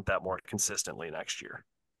that want that more consistently next year.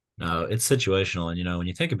 No, it's situational, and when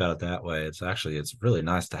you think about it that way, it's really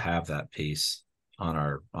nice to have that piece on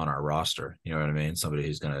our roster. You know what I mean? Somebody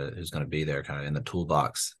who's gonna be there, kind of in the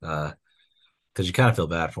toolbox. Because you kind of feel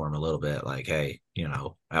bad for him a little bit. Like, hey,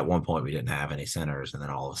 at one point we didn't have any centers, and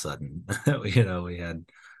then all of a sudden, we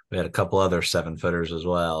had a couple other 7-footers as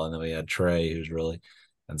well, and then we had Trey, who's really,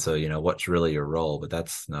 and so what's really your role? But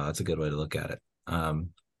that's a good way to look at it. Can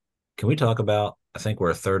we talk about? I think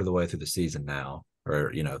we're a third of the way through the season now,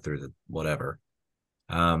 or through the whatever.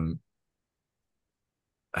 Um,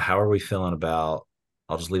 how are we feeling about?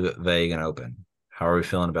 I'll just leave it vague and open. How are we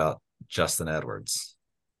feeling about Justin Edwards?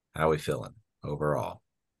 How are we feeling overall?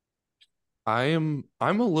 I'm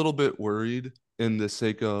a little bit worried in the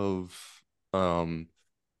sake of um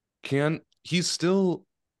can he's still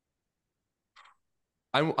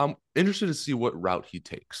I'm interested to see what route he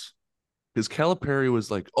takes. Because Calipari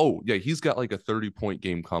was like, oh yeah, he's got like a 30-point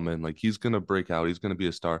game coming. Like he's gonna break out, he's gonna be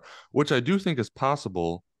a star, which I do think is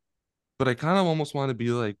possible, but I kind of almost want to be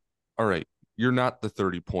like, all right, you're not the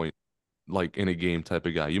 30-point like in a game type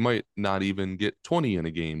of guy. You might not even get 20 in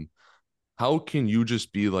a game. How can you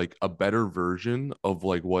just be like a better version of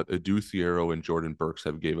like what Adu Thiero and Jordan Burks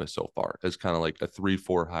have gave us so far as kind of like a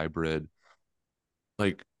 3-4 hybrid?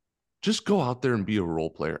 Like just go out there and be a role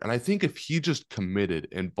player. And I think if he just committed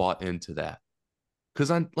and bought into that, because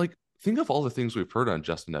I'm like, think of all the things we've heard on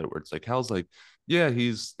Justin Edwards. Like Hal's like, yeah,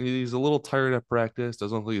 he's a little tired at practice,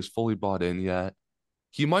 doesn't look like he's fully bought in yet.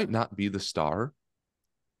 He might not be the star,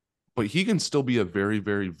 but he can still be a very,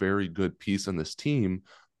 very, very good piece on this team.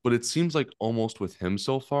 But it seems like almost with him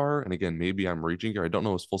so far, and again, maybe I'm reaching here. I don't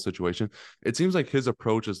know his full situation. It seems like his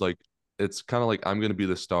approach is like it's kind of like I'm going to be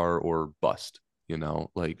the star or bust.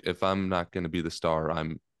 Like if I'm not going to be the star,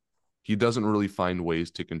 he doesn't really find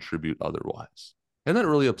ways to contribute otherwise. And that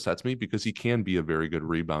really upsets me because he can be a very good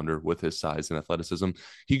rebounder with his size and athleticism.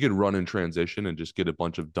 He could run in transition and just get a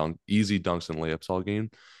bunch of easy dunks and layups all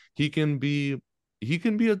game. He can be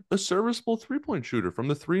a serviceable 3-point shooter from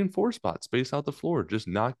the 3 and 4 spot, space out the floor, just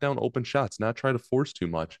knock down open shots, not try to force too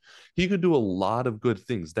much. He could do a lot of good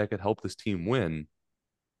things that could help this team win.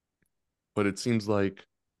 But it seems like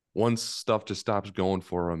once stuff just stops going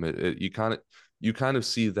for him, you kind of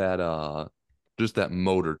see that just that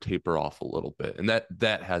motor taper off a little bit, and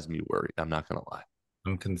that has me worried. I'm not gonna lie.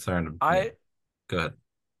 I'm concerned. Yeah, I go ahead.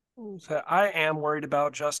 I am worried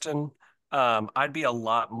about Justin. I'd be a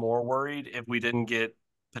lot more worried if we didn't get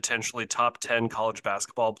potentially top 10 college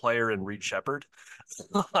basketball player in Reed Shepherd.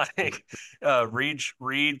 Like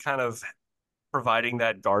Reed kind of providing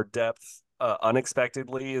that guard depth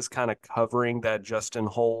unexpectedly is kind of covering that Justin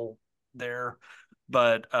hole there.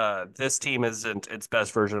 But this team isn't its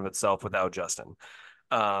best version of itself without Justin.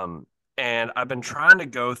 Um, and I've been trying to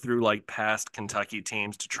go through like past Kentucky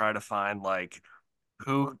teams to try to find like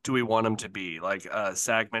who do we want him to be? Like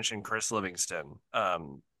Sag mentioned Chris Livingston.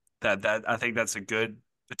 That I think that's a good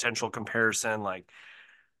potential comparison. Like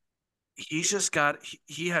he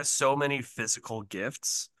has so many physical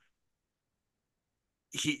gifts.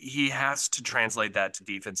 He has to translate that to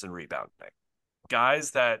defense and rebounding.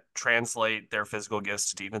 Guys that translate their physical gifts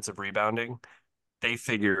to defensive rebounding, they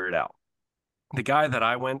figure it out. The guy that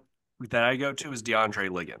I go to is DeAndre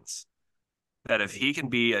Liggins. That if he can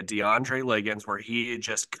be a DeAndre Liggins where he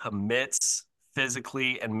just commits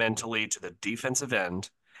physically and mentally to the defensive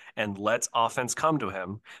end and lets offense come to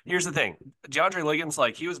him. Here's the thing. DeAndre Liggins,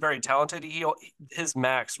 like he was very talented. His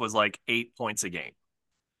max was like 8 points a game,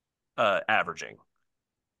 averaging.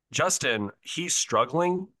 Justin, he's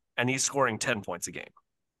struggling and he's scoring 10 points a game.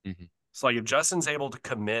 Mm-hmm. So like if Justin's able to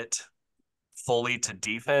commit fully to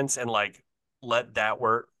defense and like let that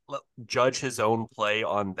work, judge his own play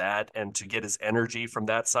on that and to get his energy from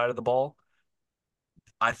that side of the ball,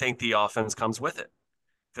 I think the offense comes with it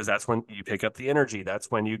because that's when you pick up the energy.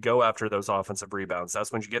 That's when you go after those offensive rebounds.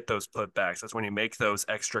 That's when you get those putbacks. That's when you make those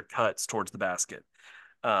extra cuts towards the basket.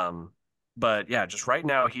 Um, but yeah, just right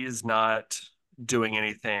now, he is not doing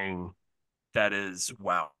anything that is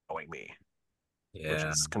wowing me, which Yeah.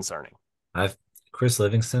 is concerning. I've Chris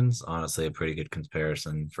Livingston's honestly a pretty good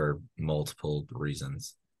comparison for multiple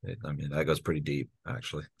reasons. I mean, that goes pretty deep,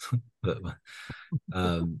 actually. but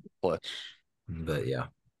um, But but yeah.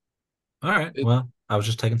 All right. it, Well, I was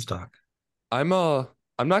just taking stock. I'm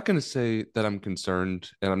I'm not gonna say that I'm concerned,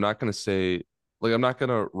 and I'm not gonna say like I'm not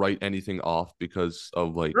gonna write anything off because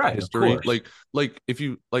of like Right, of history. course. Like if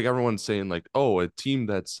you like everyone's saying like, oh, a team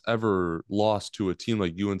that's ever lost to a team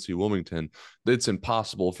like UNC Wilmington, it's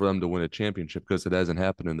impossible for them to win a championship because it hasn't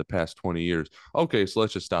happened in the past 20 years. Okay, so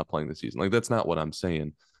let's just stop playing the season. Like that's not what I'm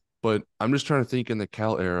saying. But I'm just trying to think in the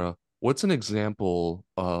Cal era, what's an example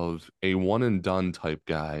of a one and done type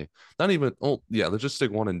guy? Not even, oh yeah, let's just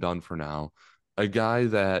stick one and done for now, a guy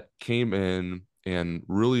that came in and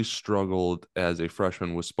really struggled as a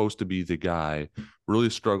freshman, was supposed to be the guy,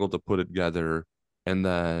 really struggled to put it together, and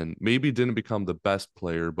then maybe didn't become the best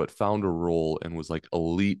player, but found a role and was like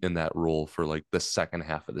elite in that role for like the second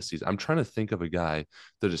half of the season. I'm trying to think of a guy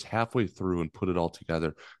that is halfway through and put it all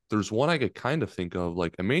together. There's one I could kind of think of,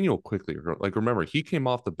 like Emmanuel Quickly. Like, remember, he came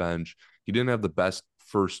off the bench. He didn't have the best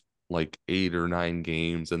first like 8 or 9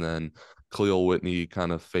 games, and then Khalil Whitney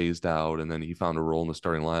kind of phased out, and then he found a role in the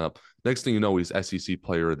starting lineup. Next thing you know, he's SEC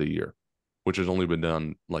Player of the Year, which has only been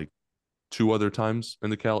done like 2 other times in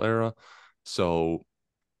the Cal era. So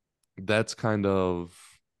that's kind of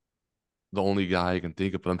the only guy I can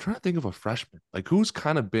think of. But I'm trying to think of a freshman, like who's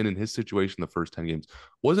kind of been in his situation the first 10 games.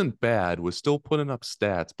 Wasn't bad, was still putting up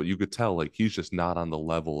stats, but you could tell like he's just not on the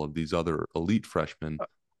level of these other elite freshmen,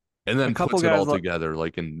 and A then couple puts it all guys, together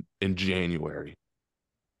like in January.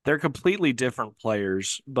 they're completely different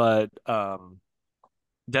players, but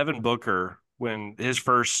Devin Booker, when his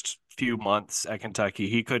first few months at Kentucky,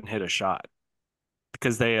 he couldn't hit a shot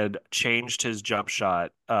because they had changed his jump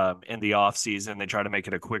shot in the offseason. They tried to make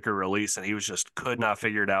it a quicker release, and he was just could not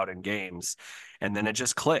figure it out in games. And then it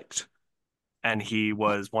just clicked, and he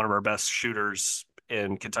was one of our best shooters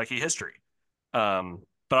in Kentucky history. But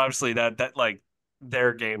obviously that like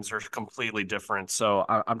their games are completely different. So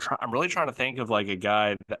I'm really trying to think of like a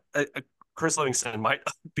guy that Chris Livingston might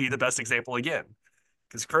be the best example again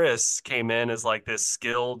because Chris came in as like this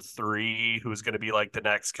skilled three who's going to be like the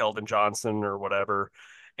next Keldon Johnson or whatever,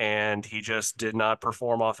 and he just did not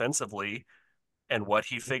perform offensively. And what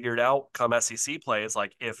he figured out come SEC play is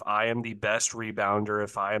like if I am the best rebounder,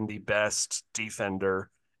 if I am the best defender,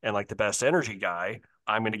 and like the best energy guy,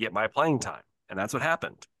 I'm going to get my playing time, and that's what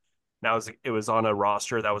happened. Now it was on a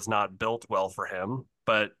roster that was not built well for him,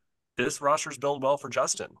 but this roster's built well for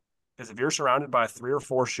Justin because if you're surrounded by 3 or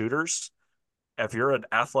 4 shooters, if you're an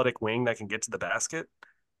athletic wing that can get to the basket,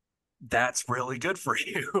 that's really good for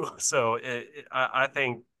you. So I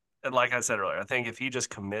think, like I said earlier, I think if he just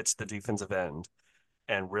commits the defensive end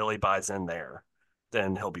and really buys in there,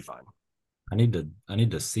 then he'll be fine. I need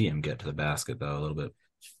to see him get to the basket though a little bit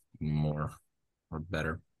more or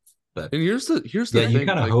better. But And here's the yeah, you thing,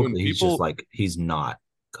 kind of like hope when that he's just people, like he's not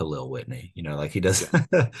Khalil Whitney, like he does yeah,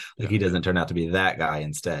 like yeah. he doesn't turn out to be that guy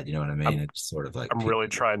instead. You know what I mean? I'm It's sort of like I'm really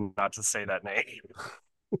trying not to say that name.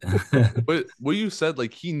 But what you said,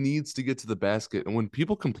 like he needs to get to the basket. And when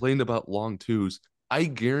people complained about long twos, I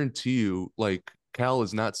guarantee you, like Cal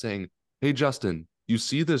is not saying, "Hey Justin, you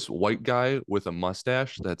see this white guy with a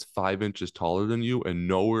mustache that's 5 inches taller than you and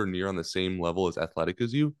nowhere near on the same level as athletic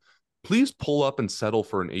as you? Please pull up and settle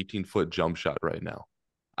for an 18-foot jump shot right now."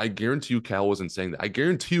 I guarantee you Cal wasn't saying that. I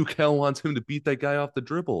guarantee you Cal wants him to beat that guy off the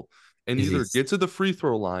dribble and is he either get to the free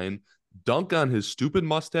throw line, dunk on his stupid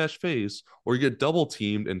mustache face, or get double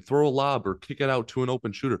teamed and throw a lob or kick it out to an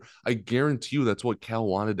open shooter. I guarantee you that's what Cal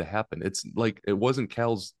wanted to happen. It's like it wasn't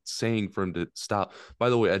Cal's saying for him to stop. By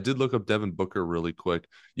the way, I did look up Devin Booker really quick.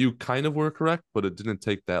 You kind of were correct, but it didn't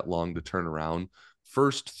take that long to turn around.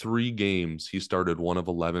 First 3 games, he started 1 of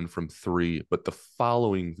 11 from three, but the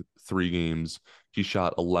following 3 games, he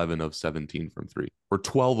shot 11 of 17 from three, or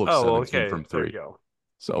 12 of Oh, 17 okay. from There three. you go.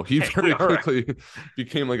 So he Okay, very all right. quickly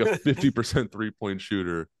became like a 50% 3-point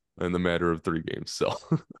shooter in the matter of 3 games. So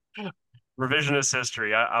Revisionist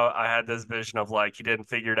history. I had this vision of like he didn't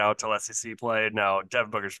figure it out till SEC play. No, Devin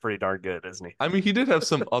Booker's pretty darn good, isn't he? I mean, he did have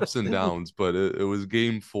some ups and downs, but it was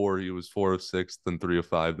game 4. He was 4 of 6, then 3 of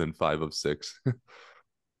 5, then 5 of 6.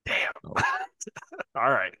 Damn. Oh. All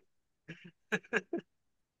right.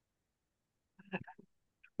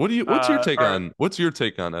 What's All right. your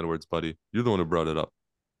take on Edwards, buddy? You're the one who brought it up.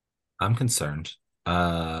 I'm concerned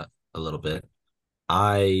a little bit.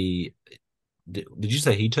 I did you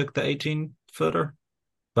say he took the 18 footer?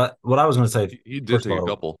 But what I was going to say, He did first of take a all,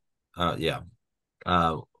 couple. yeah,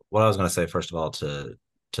 what I was going to say, first of all, to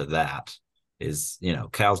that is,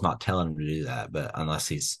 Cal's not telling him to do that, but unless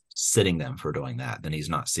he's sitting them for doing that, then he's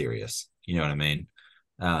not serious. You know what I mean?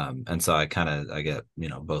 And so I get,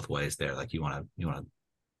 both ways there. Like you want to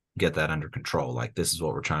get that under control. Like this is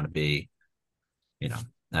what we're trying to be, you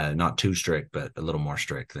know, not too strict, but a little more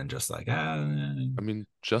strict than just like, I mean,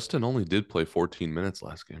 Justin only did play 14 minutes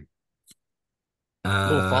last game.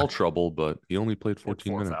 Little uh, foul trouble, but he only played He had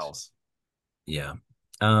 14 four minutes. fouls. yeah.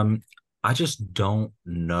 Um, I just don't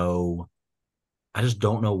know. I just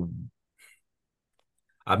don't know.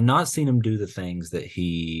 I've not seen him do the things that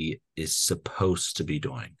he is supposed to be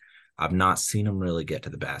doing. I've not seen him really get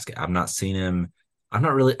to the basket. I've not seen him. I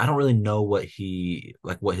don't really know what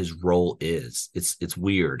his role is. It's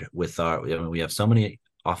weird with we have so many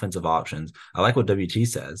offensive options. I like what WT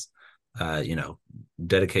says,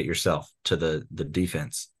 dedicate yourself to the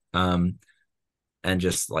defense. And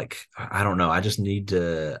just like, I don't know, I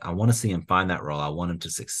want to see him find that role. I want him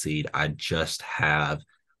to succeed. I just have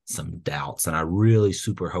some doubts, and I really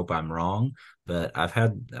super hope I'm wrong. But I've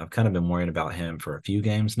kind of been worrying about him for a few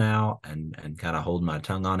games now, and kind of holding my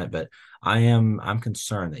tongue on it. But I'm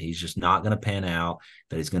concerned that he's just not going to pan out,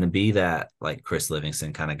 that he's going to be that like Chris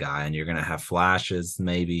Livingston kind of guy, and you're going to have flashes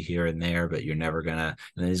maybe here and there, but you're never gonna,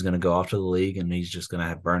 and then he's going to go off to the league and he's just going to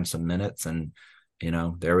have burned some minutes, and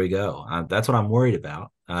there we go. That's what I'm worried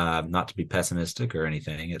about. Not to be pessimistic or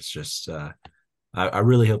anything. It's just I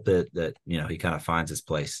really hope that he kind of finds his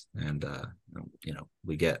place, and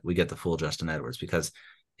we get the full Justin Edwards, because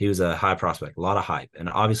he was a high prospect, a lot of hype, and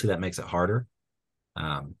obviously that makes it harder.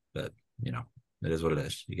 But it is what it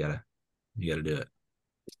is. You gotta do it.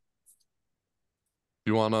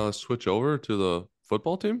 You want to switch over to the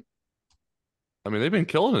football team? I mean, they've been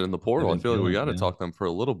killing it in the They've portal. I been feel like we killing it, got to yeah. talk them for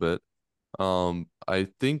a little bit. I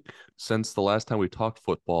think since the last time we talked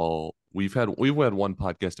football, we've had one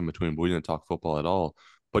podcast in between, but we didn't talk football at all.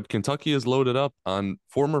 But Kentucky is loaded up on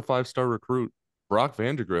former five-star recruit Brock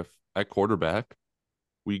Vandegrift at quarterback.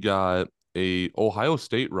 We got a Ohio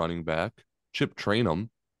State running back, Chip Trainum.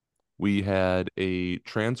 We had a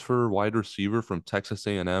transfer wide receiver from Texas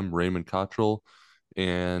A&M, Raymond Cottrell,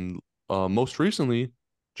 and most recently,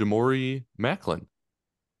 Jamori Macklin,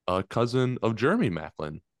 a cousin of Jeremy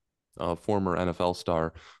Macklin, former NFL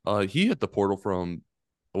star. He hit the portal from,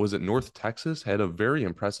 was it North Texas? Had a very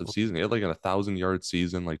impressive season. He had like a 1,000-yard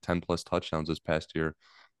season, like 10 plus touchdowns this past year.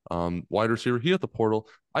 Wide receiver, he hit the portal.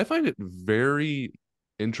 I find it very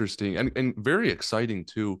interesting and very exciting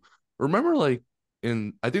too. Remember, like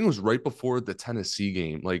I think it was right before the Tennessee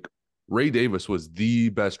game, like Ray Davis was the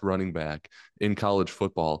best running back in college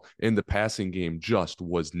football, and the passing game just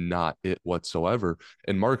was not it whatsoever.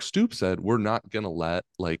 And Mark Stoops said, "We're not gonna let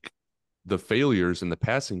like the failures in the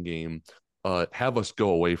passing game have us go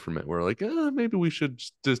away from it. We're like, maybe we should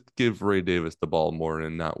just give Ray Davis the ball more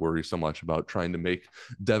and not worry so much about trying to make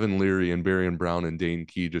Devin Leary and Barian Brown and Dane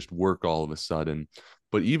Key just work all of a sudden."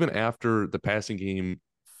 But even after the passing game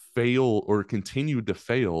fail or continued to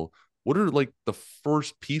fail, what are like the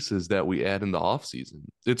first pieces that we add in the offseason?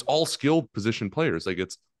 It's all skilled position players. Like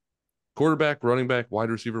it's quarterback, running back, wide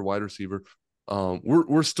receiver, wide receiver.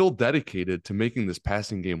 We're still dedicated to making this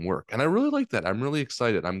passing game work, and I really like that. I'm really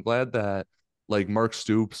excited. I'm glad that like Mark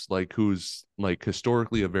Stoops, like who's like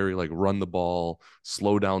historically a very like run the ball,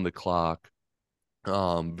 slow down the clock,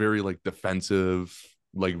 very like defensive,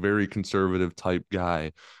 like very conservative type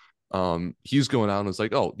guy, he's going out and it's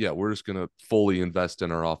like, oh yeah, we're just gonna fully invest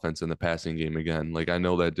in our offense in the passing game again. Like I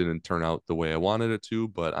know that didn't turn out the way I wanted it to,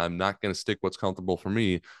 but I'm not gonna stick what's comfortable for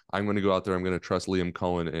me. I'm gonna go out there, I'm gonna trust Liam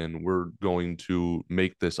Cohen, and we're going to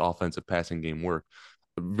make this offensive passing game work.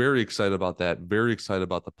 Very excited about that. Very excited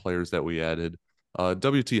about the players that we added.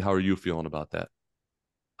 WT, how are you feeling about that?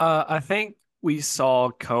 I think we saw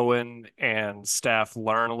Cohen and staff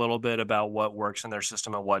learn a little bit about what works in their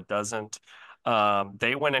system and what doesn't.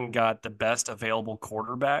 They went and got the best available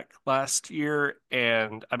quarterback last year.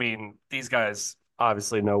 And I mean, these guys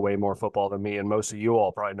obviously know way more football than me, and most of you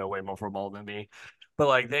all probably know way more football than me. But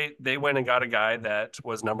like they went and got a guy that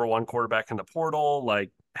was number one quarterback in the portal,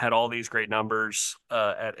 like had all these great numbers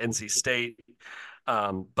at NC State,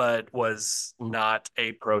 but was not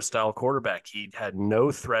a pro style quarterback. He had no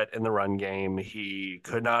threat in the run game. He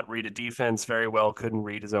could not read a defense very well, couldn't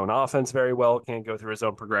read his own offense very well, can't go through his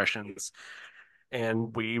own progressions.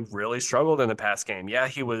 and we really struggled in the pass game. Yeah,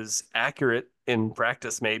 he was accurate in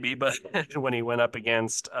practice, maybe, but when he went up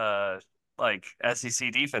against like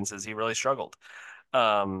SEC defenses, he really struggled.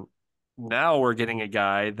 Um, Now we're getting a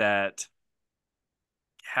guy that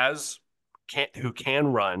has who can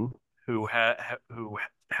run, who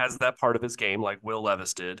has that part of his game like Will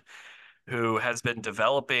Levis did, who has been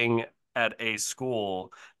developing at a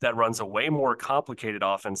school that runs a way more complicated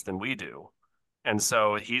offense than we do. And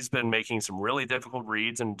so he's been making some really difficult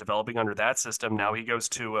reads and developing under that system. Now he goes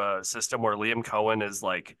to a system where Liam Cohen is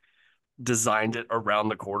like designed it around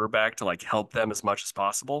the quarterback to like help them as much as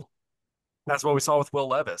possible. That's what we saw with Will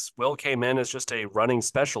Levis. Will came in as just a running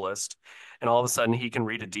specialist, and all of a sudden he can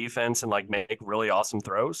read a defense and like make really awesome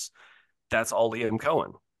throws. That's all Liam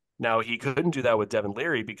Cohen. Now he couldn't do that with Devin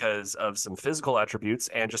Leary because of some physical attributes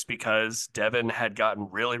and just because Devin had gotten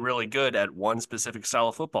really, really good at one specific style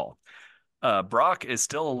of football. Brock is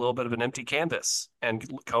still a little bit of an empty canvas, and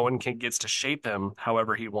gets to shape him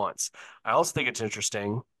however he wants. I also think it's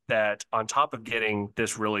interesting that on top of getting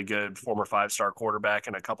this really good former five-star quarterback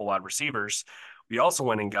and a couple wide receivers, we also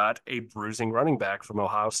went and got a bruising running back from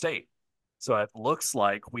Ohio State. So it looks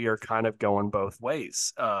like we are kind of going both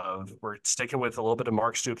ways. We're sticking with a little bit of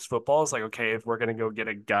Mark Stoops football. It's like, okay, if we're going to go get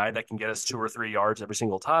a guy that can get us 2 or 3 yards every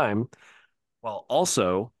single time, while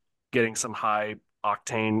also getting some high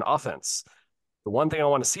octane offense. The one thing I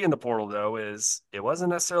want to see in the portal, though, is it wasn't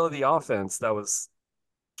necessarily the offense that was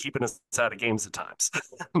keeping us out of games at times.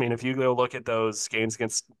 I mean, if you go look at those games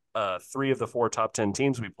against 3 of the 4 top 10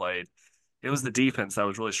 teams we played, it was the defense that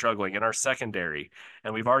was really struggling in our secondary.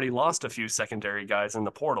 And we've already lost a few secondary guys in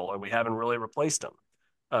the portal, and we haven't really replaced them.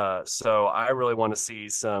 So I really want to see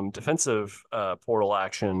some defensive portal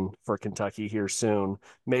action for Kentucky here soon.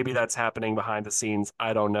 Maybe that's happening behind the scenes.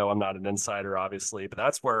 I don't know. I'm not an insider, obviously, but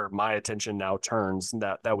that's where my attention now turns.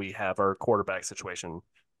 That we have our quarterback situation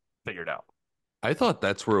figured out. I thought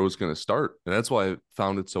that's where it was going to start. And that's why I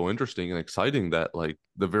found it so interesting and exciting that like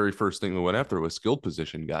the very first thing we went after was skill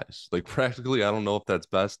position guys. Like practically, I don't know if that's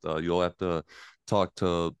best. You'll have to talk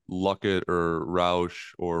to Luckett or Roush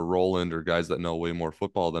or Roland or guys that know way more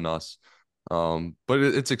football than us. But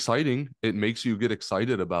it's exciting. It makes you get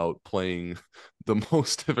excited about playing the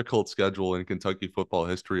most difficult schedule in Kentucky football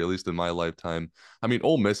history, at least in my lifetime. I mean,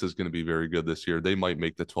 Ole Miss is going to be very good this year. They might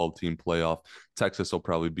make the 12-team playoff. Texas will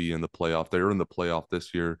probably be in the playoff. They're in the playoff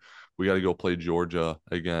this year. We got to go play Georgia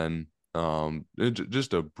again.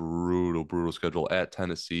 Just a brutal schedule at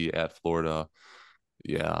Tennessee, at Florida.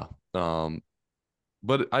 Yeah.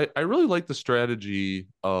 But I really like the strategy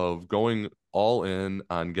of going all in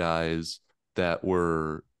on guys that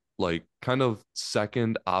were like kind of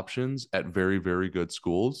second options at very, very good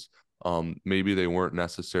schools. Maybe they weren't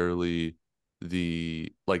necessarily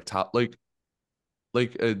the like top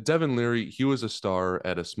Devin Leary, he was a star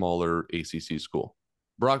at a smaller ACC school.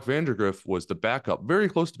 Brock Vandergriff was the backup, very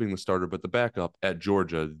close to being the starter, but the backup at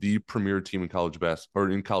Georgia, the premier team in college basketball or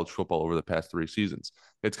in college football over the past 3 seasons.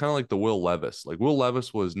 It's kind of like the Will Levis. Like Will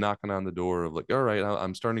Levis was knocking on the door of like, all right,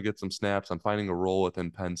 I'm starting to get some snaps. I'm finding a role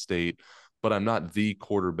within Penn State, but I'm not the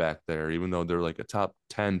quarterback there, even though they're like a top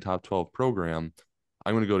 10, top 12 program.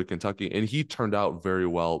 I'm going to go to Kentucky. And he turned out very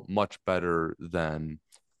well, much better than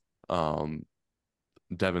um,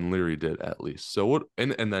 Devin Leary did at least. So what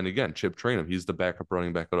and then again, Chip Trainum, he's the backup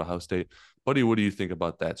running back at Ohio State. Buddy, what do you think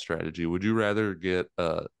about that strategy? Would you rather get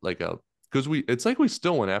like a because it's like we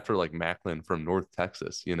still went after like Macklin from North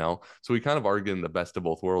Texas, you know? So we kind of are getting the best of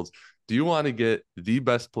both worlds. Do you want to get the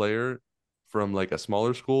best player from like a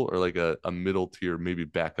smaller school or like a middle tier, maybe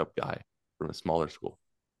backup guy from a smaller school?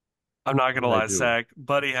 I'm not gonna What I lie, do. Zach.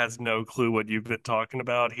 Buddy has no clue what you've been talking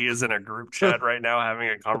about. He is in a group chat right now having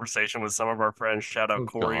a conversation with some of our friends. Shout out Oh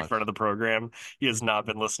Corey, friend gosh. of the program. He has not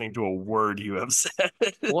been listening to a word you have said.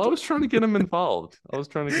 Well, I was trying to get him involved. I was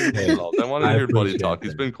trying to get him Hey, involved. I wanted to I hear Buddy appreciate talk.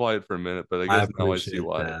 He's that. been quiet for a minute, but I I guess now I see appreciate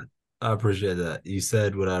why. that. I appreciate that. You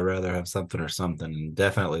said, would I rather have something or something?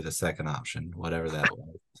 Definitely the second option, whatever that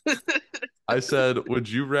was. I said, would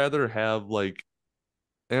you rather have like,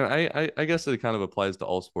 and I guess it kind of applies to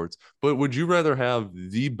all sports, but would you rather have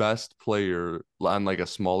the best player on like a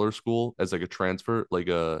smaller school as like a transfer, like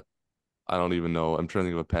a I don't even know. I'm trying to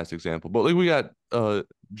think of a past example, but like we got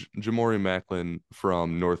Jamori Macklin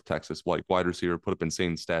from North Texas, like wide receiver, put up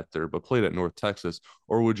insane stats there, but played at North Texas.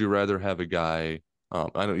 Or would you rather have a guy?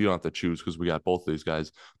 I know you don't have to choose because we got both of these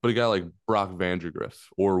guys, but a guy like Brock Vandegrift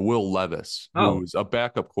or Will Levis, Oh, who's a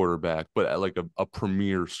backup quarterback, but at like a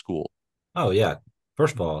premier school. oh yeah.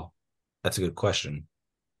 First of all, that's a good question.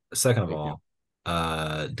 Second of Thank you.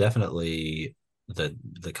 all, definitely the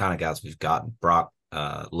kind of guys we've gotten. Brock,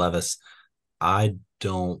 Levis. I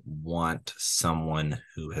don't want someone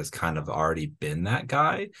who has kind of already been that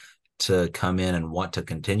guy to come in and want to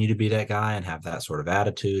continue to be that guy and have that sort of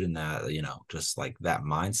attitude and that, just like that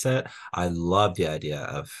mindset. I love the idea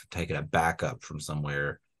of taking a backup from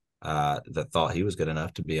somewhere that thought he was good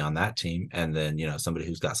enough to be on that team. And then, somebody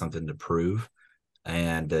who's got something to prove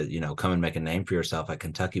and come and make a name for yourself at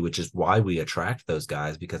Kentucky, which is why we attract those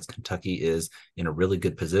guys, because Kentucky is in a really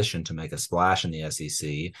good position to make a splash in the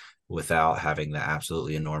SEC without having the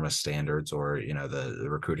absolutely enormous standards or the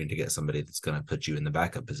recruiting to get somebody that's going to put you in the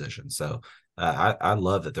backup position. So I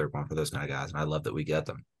love that they're going for those kind of guys, and I love that we get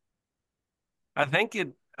them. I think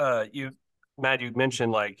you Matt, you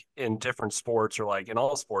mentioned like in different sports or like in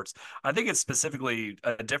all sports. I think it's specifically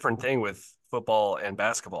a different thing with football and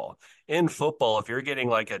basketball. In football, if you're getting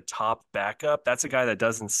like a top backup, that's a guy that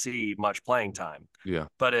doesn't see much playing time. Yeah.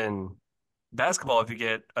 But in basketball, if you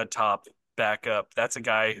get a top backup, that's a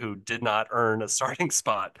guy who did not earn a starting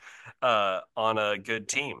spot on a good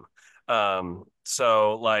team.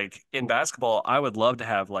 So like in basketball, I would love to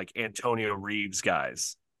have like Antonio Reeves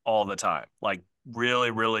guys all the time, like really,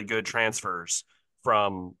 really good transfers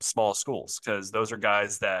from small schools, because those are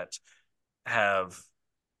guys that have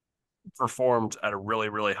performed at a really,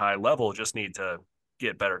 really high level, just need to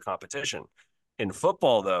get better competition. In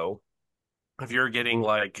football, though, if you're getting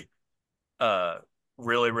like uh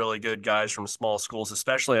really, really good guys from small schools,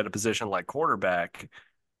 especially at a position like quarterback,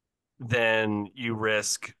 then you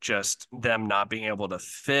risk just them not being able to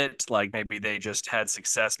fit. Like maybe they just had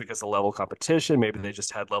success because of level of competition. Maybe they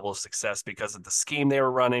just had level of success because of the scheme they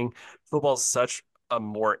were running. Football's such a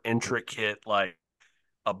more intricate, like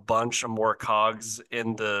a bunch of more cogs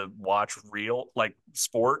in the watch reel, like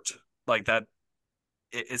sport, like that.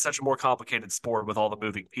 It's such a more complicated sport with all the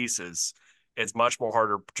moving pieces. It's much more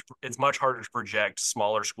harder. It's much harder to project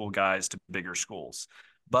smaller school guys to bigger schools.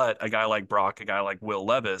 But a guy like Brock, a guy like Will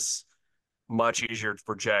Levis, much easier to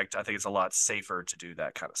project. I think it's a lot safer to do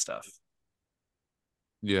that kind of stuff.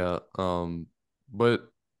 Yeah. But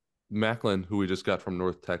Macklin, who we just got from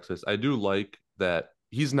North Texas, I do like that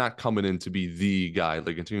he's not coming in to be the guy,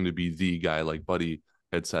 like continuing to be the guy, like Buddy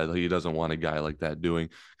had said. Like, he doesn't want a guy like that doing,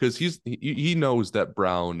 because he knows that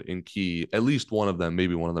Brown and Key, at least one of them,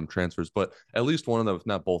 maybe one of them transfers, but at least one of them, if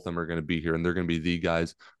not both of them, are going to be here and they're going to be the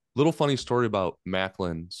guys. Little funny story about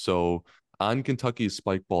Macklin. So on Kentucky's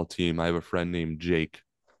spike ball team, I have a friend named Jake.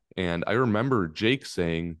 And I remember Jake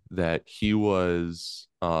saying that he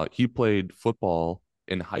played football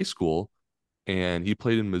in high school, and he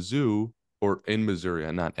played in Mizzou, or in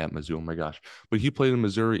Missouri, not at Mizzou. Oh my gosh. But he played in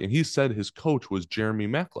Missouri, and he said his coach was Jeremy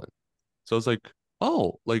Macklin. So I was like,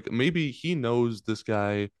 oh, like maybe he knows this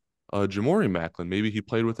guy, Jamori Macklin. Maybe he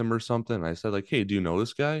played with him or something. And I said, like, hey, do you know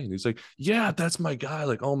this guy? And he's like, yeah, that's my guy.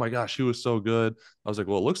 Like, oh my gosh, he was so good. I was like,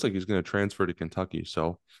 well, it looks like he's going to transfer to Kentucky.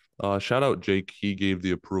 So shout out Jake. He gave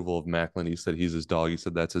the approval of Macklin. He said he's his dog. He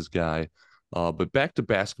said that's his guy. But back to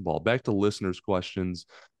basketball, back to listeners' questions,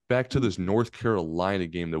 back to this North Carolina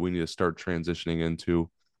game that we need to start transitioning into.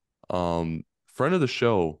 Friend of the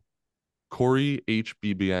show, Corey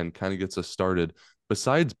HBBN, kind of gets us started.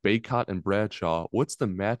 Besides Baycott and Bradshaw, what's the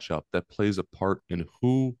matchup that plays a part in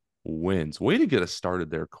who wins? Way to get us started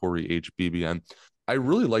there, Corey HBBN. I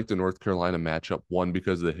really like the North Carolina matchup, one,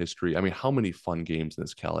 because of the history. I mean, how many fun games in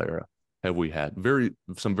this Cal era have we had?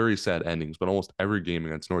 Some very sad endings, but almost every game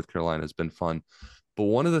against North Carolina has been fun. But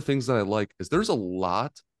one of the things that I like is there's a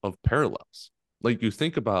lot of parallels. Like, you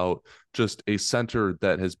think about just a center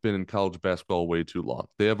that has been in college basketball way too long.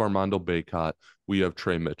 They have Armando Baycott. We have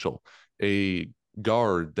Trey Mitchell. A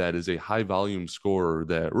guard that is a high volume scorer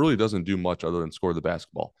that really doesn't do much other than score the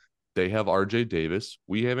basketball. They have RJ Davis.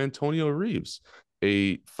 We have Antonio Reeves,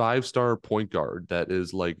 a 5-star point guard that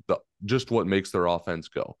is like just what makes their offense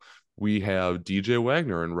go. We have DJ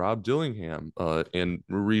Wagner and Rob Dillingham, and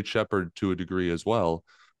Reed Shepard to a degree as well.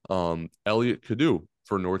 Elliot Cadu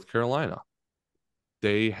for North Carolina.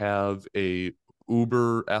 They have a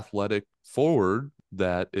uber athletic forward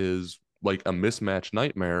that is like a mismatch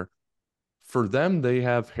nightmare. For them, they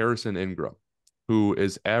have Harrison Ingram, who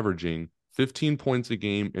is averaging 15 points a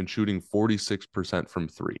game and shooting 46% from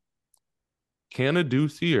three. Can Adu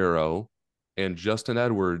Thiero and Justin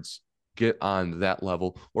Edwards get on that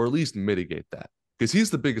level, or at least mitigate that? Because he's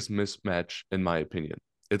the biggest mismatch, in my opinion.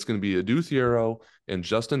 It's going to be Adu Thiero and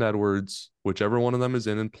Justin Edwards, whichever one of them is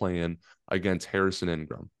in and playing, against Harrison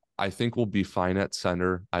Ingram. I think we'll be fine at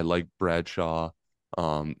center. I like Bradshaw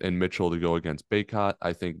and Mitchell to go against Baycott.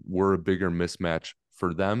 I think we're a bigger mismatch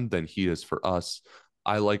for them than he is for us.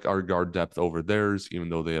 I like our guard depth over theirs, even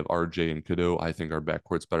though they have RJ and Cadeau. I think our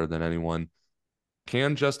backcourt's better than anyone.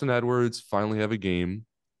 Can Justin Edwards finally have a game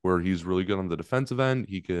where he's really good on the defensive end.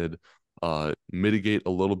 He could mitigate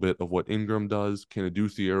a little bit of what Ingram does. Can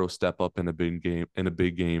Adouciero step up in a big game? In a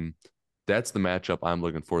big game, that's the matchup I'm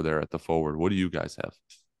looking for there at the forward. What do you guys have?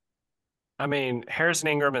 I mean, Harrison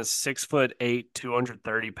Ingram is 6'8",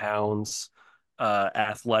 230 pounds,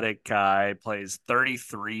 athletic guy, plays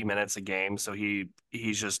 33 minutes a game, so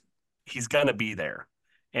he's gonna be there.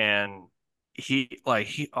 And he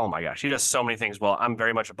oh my gosh, he does so many things well. I'm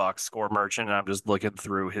very much a box score merchant, and I'm just looking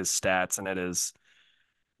through his stats, and it is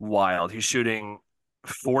wild. He's shooting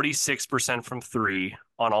 46% from three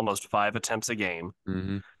on almost 5 attempts a game.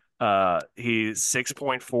 Mm-hmm. He's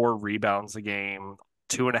 6.4 rebounds a game,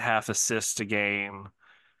 2.5 assists a game,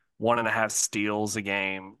 1.5 steals a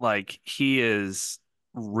game. Like he is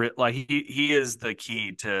the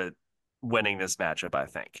key to winning this matchup, I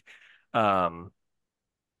think. Um,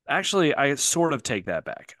 Actually, I sort of take that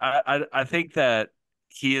back. I think that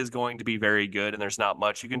he is going to be very good, and there's not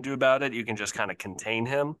much you can do about it. You can just kind of contain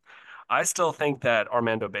him. I still think that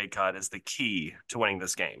Armando Bacot is the key to winning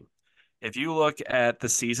this game. If you look at the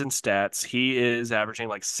season stats, he is averaging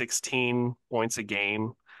like 16 points a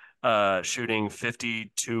game, shooting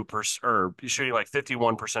 52% or shooting like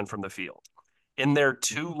 51% from the field. In their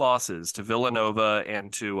two losses to Villanova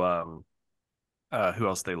and to who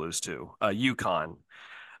else they lose to? UConn.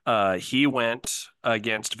 He went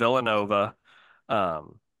against Villanova.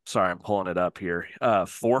 Sorry, I'm pulling it up here.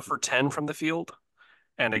 4 for 10 from the field,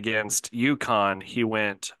 and against UConn, he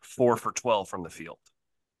went 4 for 12 from the field.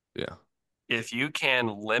 Yeah. If you can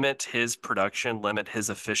limit his production, limit his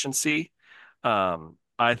efficiency,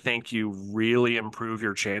 I think you really improve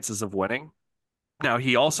your chances of winning. Now,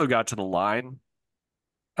 he also got to the line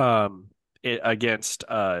um, against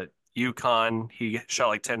UConn. He shot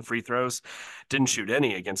like 10 free throws, didn't shoot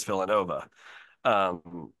any against Villanova.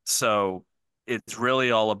 So it's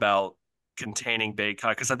really all about containing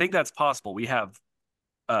Baycott because I think that's possible. We have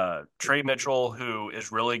Trey Mitchell, who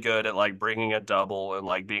is really good at like bringing a double and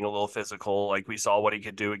like being a little physical. Like we saw what he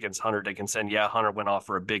could do against Hunter Dickinson. Yeah, Hunter went off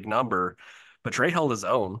for a big number, but Trey held his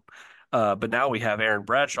own. But now we have Aaron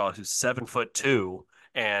Bradshaw, who's 7'2"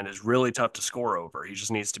 and is really tough to score over. He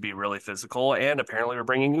just needs to be really physical. And apparently, we're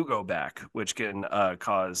bringing Ugo back, which can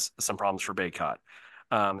cause some problems for Baycott.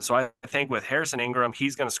 So I think with Harrison Ingram,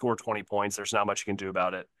 he's going to score 20 points. There's not much you can do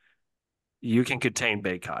about it. You can contain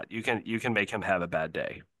Baycott. You can make him have a bad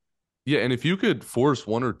day. Yeah, and if you could force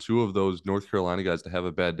one or two of those North Carolina guys to have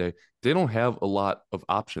a bad day, they don't have a lot of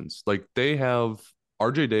options. Like they have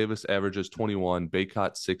RJ Davis averages 21,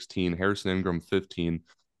 Baycott 16, Harrison Ingram 15,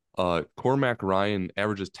 Cormac Ryan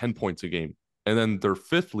averages 10 points a game. And then their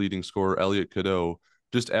fifth leading scorer, Elliot Cadeau,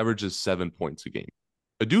 just averages 7 points a game.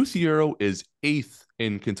 Adouciero is eighth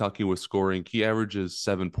in Kentucky with scoring. He averages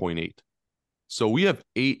 7.8. So we have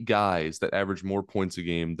eight guys that average more points a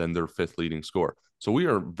game than their fifth leading scorer. So we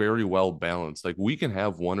are very well balanced. Like we can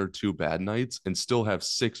have one or two bad nights and still have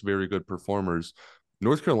six very good performers.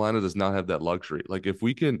 North Carolina does not have that luxury. Like if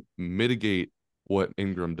we can mitigate what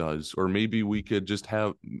Ingram does, or maybe we could just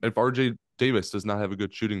have, if RJ Davis does not have a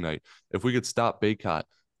good shooting night, if we could stop Baycott,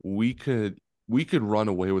 we could run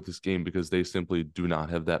away with this game because they simply do not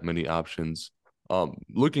have that many options.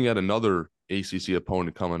 Looking at another ACC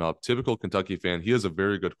opponent coming up, typical Kentucky fan, he has a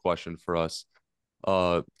very good question for us.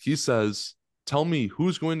 He says, "Tell me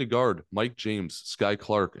who's going to guard Mike James, Sky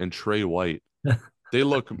Clark, and Trey White. They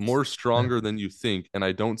look more stronger than you think, and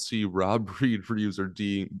I don't see Rob Reeves or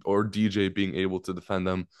DJ being able to defend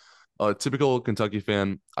them." Typical Kentucky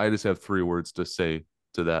fan, I just have three words to say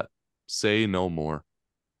to that: say no more.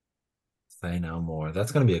 Say no more.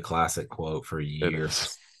 That's going to be a classic quote for It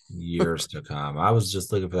is. years to come. I was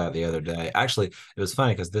just looking for that the other day. Actually, it was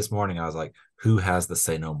funny because this morning I was like, who has the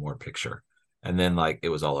say no more picture? And then like it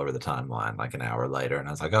was all over the timeline like an hour later. And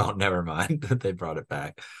I was like, oh, never mind that they brought it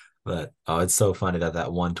back. But oh, it's so funny that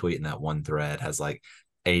that one tweet and that one thread has like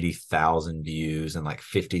 80,000 views and like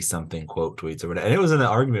 50 something quote tweets or whatever. And it was in an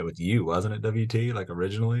argument with you, wasn't it, WT, like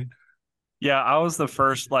originally? Yeah, I was the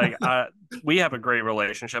first. We have a great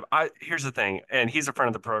relationship. I Here's the thing, and he's a friend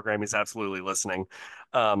of the program. He's absolutely listening.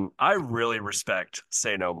 I really respect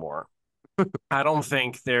Say No More. I don't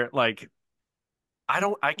think they're like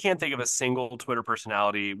I can't think of a single Twitter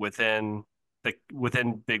personality within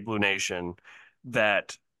Big Blue Nation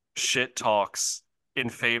that shit talks in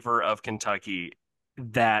favor of Kentucky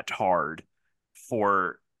that hard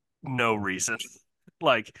for no reason.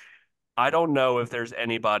 Like I don't know if there's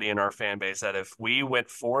anybody in our fan base that if we went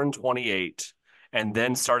 4-28 and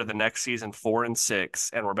then started the next season 4-6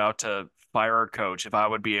 and we're about to fire our coach, if we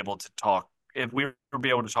would be able to talk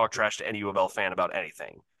trash to any U of L fan about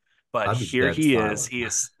anything. But I'd be here dead he is. silent. He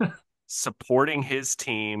is supporting his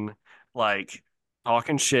team, like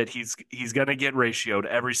talking shit. He's gonna get ratioed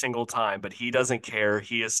every single time, but he doesn't care.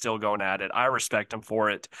 He is still going at it. I respect him for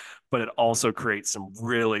it, but it also creates some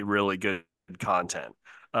really, really good content.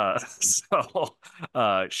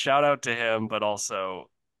 Shout out to him, but also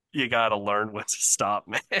you gotta learn when to stop,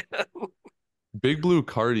 man. Big Blue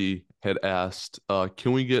Cardi had asked,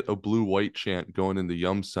 can we get a blue white chant going in the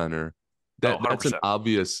Yum Center? Oh, That's an 100%.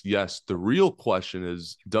 obvious yes. The real question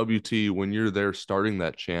is, WT, when you're there starting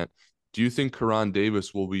that chant, do you think Karan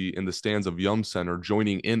Davis will be in the stands of Yum Center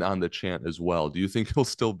joining in on the chant as well? Do you think he'll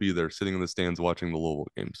still be there sitting in the stands watching the Louisville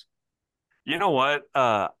games? You know what?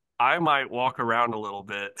 I might walk around a little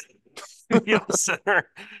bit, Yum Center,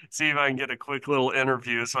 see if I can get a quick little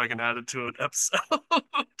interview so I can add it to an episode.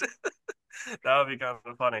 That would be kind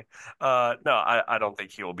of funny. No, I don't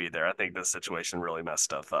think he will be there. I think this situation really messed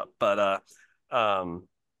stuff up. Um,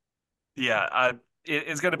 yeah,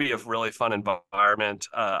 it's going to be a really fun environment.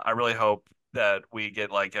 I really hope that we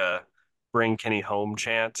get like a "Bring Kenny Home"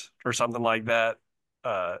 chant or something like that,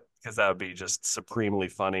 because that would be just supremely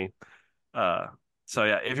funny. Uh, so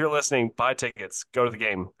yeah, if you're listening, buy tickets, go to the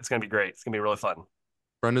game. It's going to be great. It's going to be really fun.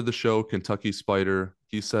 Friend of the show, Kentucky Spider,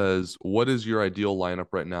 he says, what is your ideal lineup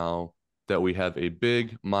right now that we have a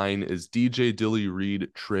big? Mine is DJ, Dilly Reed,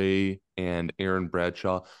 Trey, and Aaron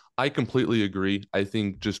Bradshaw. I completely agree. I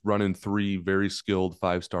think just running three very skilled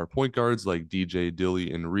 5-star point guards like DJ,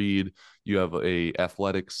 Dilly, and Reed. You have a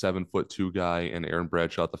athletic 7'2" guy and Aaron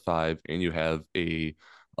Bradshaw at the five, and you have a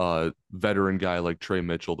veteran guy like Trey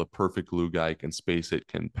Mitchell, the perfect glue guy, can space it,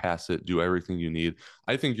 can pass it, do everything you need.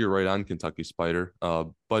 I think you're right on Kentucky Spider.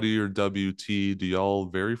 Buddy or WT, do y'all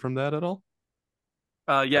vary from that at all?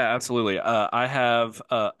 Yeah, absolutely. I have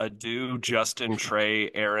Adu, Justin, Trey,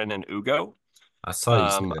 Aaron, and Ugo. I saw you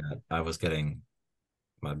say Um, that. I was getting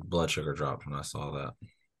my blood sugar dropped when I saw that.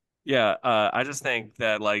 yeah, I just think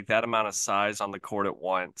that like that amount of size on the court at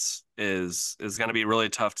once is going to be really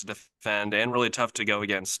tough to defend and really tough to go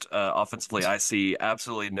against offensively. I see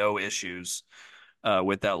absolutely no issues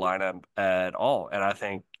with that lineup at all, and I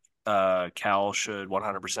think Cal should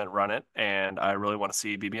 100% run it, and I really want to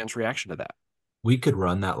see BBN's reaction to that. We could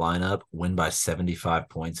run that lineup, win by 75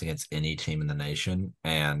 points against any team in the nation,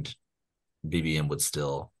 and BBM would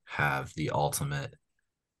still have the ultimate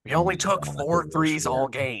We only took on his four worst threes all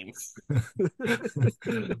fear. game.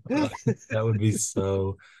 That would be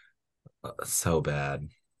so bad.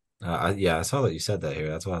 Yeah, I saw that you said that here.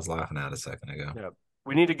 That's what I was laughing at a second ago. Yeah.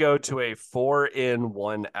 We need to go to a 4 in,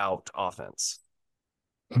 1 out offense.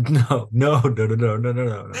 No, no, no, no, no, no,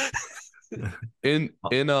 no, no.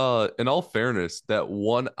 In all fairness, that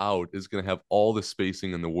one out is going to have all the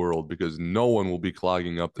spacing in the world because no one will be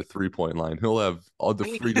clogging up the 3-point line. He'll have all the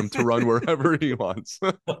freedom to run wherever he wants.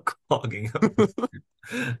 Clogging up.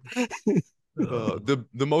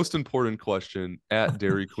 The most important question at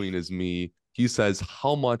Dairy Queen is me. He says,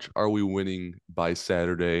 "How much are we winning by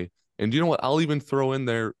Saturday?" And you know what? I'll even throw in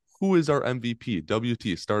there, who is our MVP?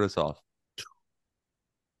 WT, start us off.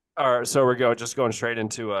 All right, so just going straight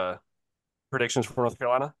into predictions for North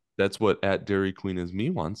Carolina. That's what at Dairy Queen is me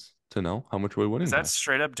wants to know. How much are we Is winning that by?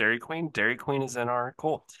 straight up Dairy Queen? Dairy Queen is in our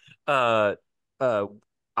cool. Uh, uh,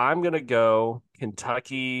 I'm gonna go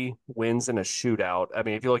Kentucky wins in a shootout. I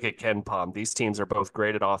mean, if you look at Ken Palm, these teams are both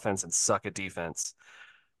great at offense and suck at defense.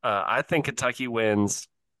 I think Kentucky wins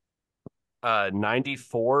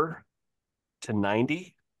 94 to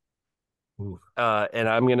 90. And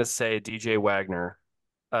I'm gonna say DJ Wagner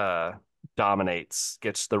uh, dominates,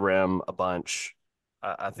 gets the rim a bunch.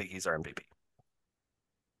 I think he's our MVP.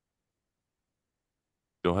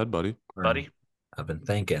 Go ahead, buddy. Buddy, I've been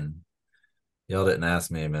thinking. Y'all didn't ask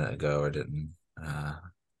me a minute ago, or didn't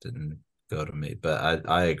go to me, but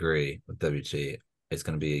I agree with WT. It's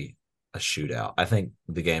going to be a shootout. I think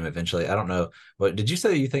the game eventually. I don't know. What did you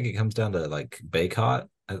say? You think it comes down to like Baycott?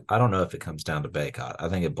 I don't know if it comes down to Baycott. I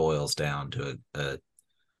think it boils down to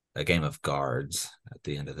a game of guards at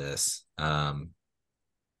the end of this. I've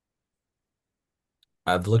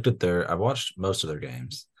watched most of their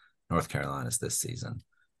games, North Carolina's this season.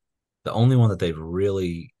 The only one that they've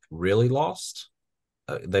really, really lost,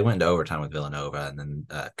 they went into overtime with Villanova, and then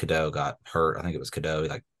Cadeau got hurt. I think it was Cadeau, he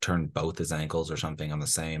like turned both his ankles or something on the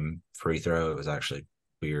same free throw. It was actually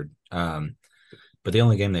weird. But the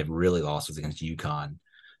only game they've really lost was against UConn,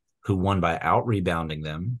 who won by out rebounding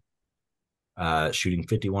them, shooting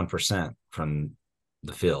 51% from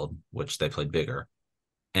the field, which they played bigger,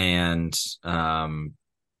 and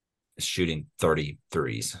shooting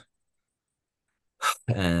 33s.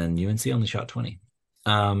 And UNC only shot 20.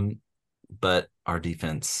 But our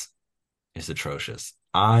defense is atrocious.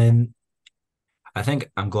 I think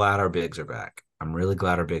I'm glad our bigs are back. I'm really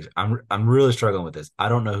glad our bigs. I'm really struggling with this. I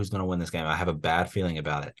don't know who's going to win this game. I have a bad feeling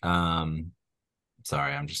about it.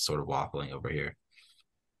 Sorry, I'm just sort of waffling over here.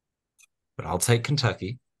 But I'll take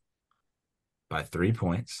Kentucky by 3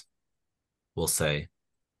 points. We'll say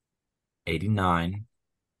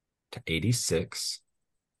 89-86,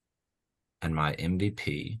 and my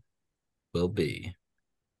MVP will be.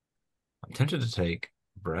 I'm tempted to take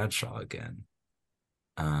Bradshaw again.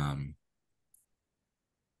 Um,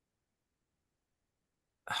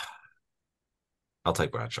 I'll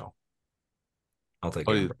take Bradshaw. I'll take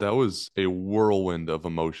Oh, Aaron. that was a whirlwind of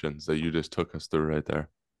emotions that you just took us through right there.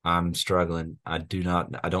 I'm struggling. I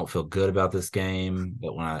don't feel good about this game,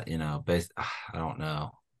 but when I don't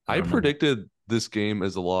know. I I don't know. predicted this game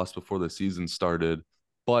as a loss before the season started,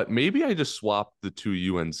 but maybe I just swapped the two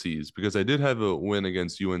UNCs because I did have a win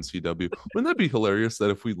against UNCW. Wouldn't that be hilarious that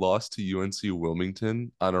if we lost to UNC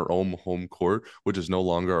Wilmington on our own home court, which is no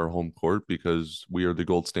longer our home court because we are the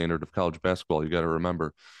gold standard of college basketball, you got to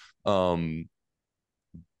remember. Um,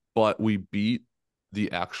 but we beat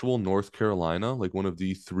the actual North Carolina, like one of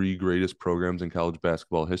the three greatest programs in college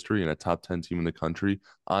basketball history and a top 10 team in the country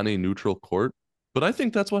on a neutral court. But I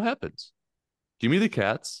think that's what happens. Give me the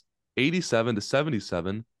Cats,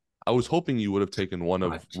 87-77. I was hoping you would have taken one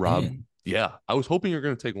By of Rob. 10. Yeah, I was hoping you're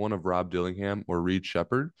going to take one of Rob Dillingham or Reed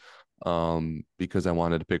Shepard, because I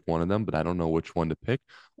wanted to pick one of them, but I don't know which one to pick.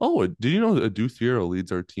 Oh, did you know that Adu Thiero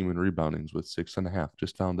leads our team in reboundings with 6.5?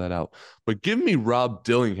 Just found that out. But give me Rob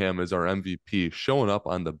Dillingham as our MVP, showing up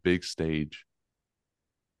on the big stage.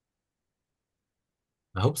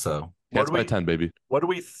 I hope so. What Cats do by we 10, baby. what do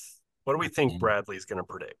we what do we think And Bradley's going to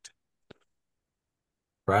predict?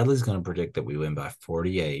 Bradley's going to predict that we win by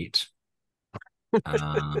 48.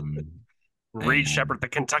 Um, Reed and Shepard, the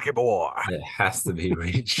Kentucky boy. it has to be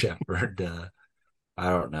Reed Shepard. I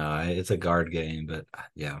don't know. It's a guard game, but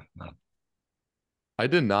yeah. I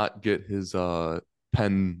did not get his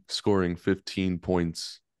Penn scoring 15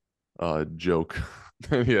 points joke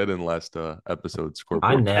that he had in last episode I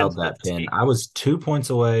scoreboard. nailed that pin. 10-15. I was 2 points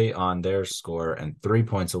away on their score and 3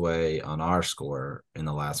 points away on our score in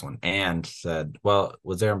the last one. And said, well,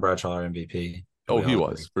 was Aaron Bradshaw our MVP? Do Oh, we he all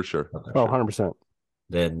agree? was for sure. Okay, Oh, sure. 100%.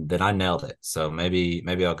 Then I nailed it. So maybe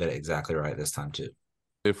I'll get it exactly right this time too.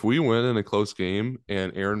 If we win in a close game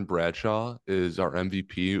and Aaron Bradshaw is our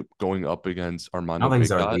MVP going up against I don't Armando think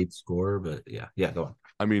he's our Bacot, lead scorer, but yeah, go on.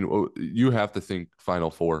 I mean, you have to think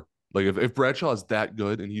Final Four. Like if Bradshaw is that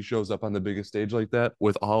good and he shows up on the biggest stage like that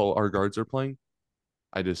with all our guards are playing,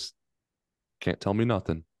 I just can't tell me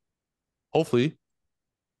nothing. Hopefully,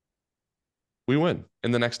 we win.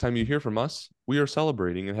 And the next time you hear from us, we are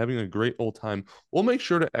celebrating and having a great old time. We'll make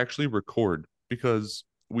sure to actually record because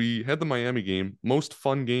we had the Miami game, most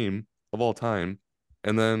fun game of all time.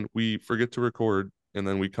 And then we forget to record and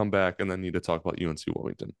then we come back and then need to talk about UNC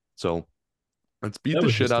Wilmington. So let's beat That the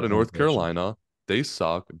was shit just a out of fun North question. Carolina. They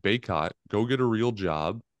suck. Baycott, go get a real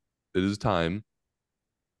job. It is time.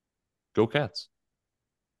 Go Cats.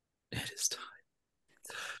 It is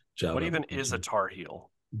time. Job What even is a application. Tar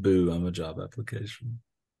Heel? Boo, I'm a job application.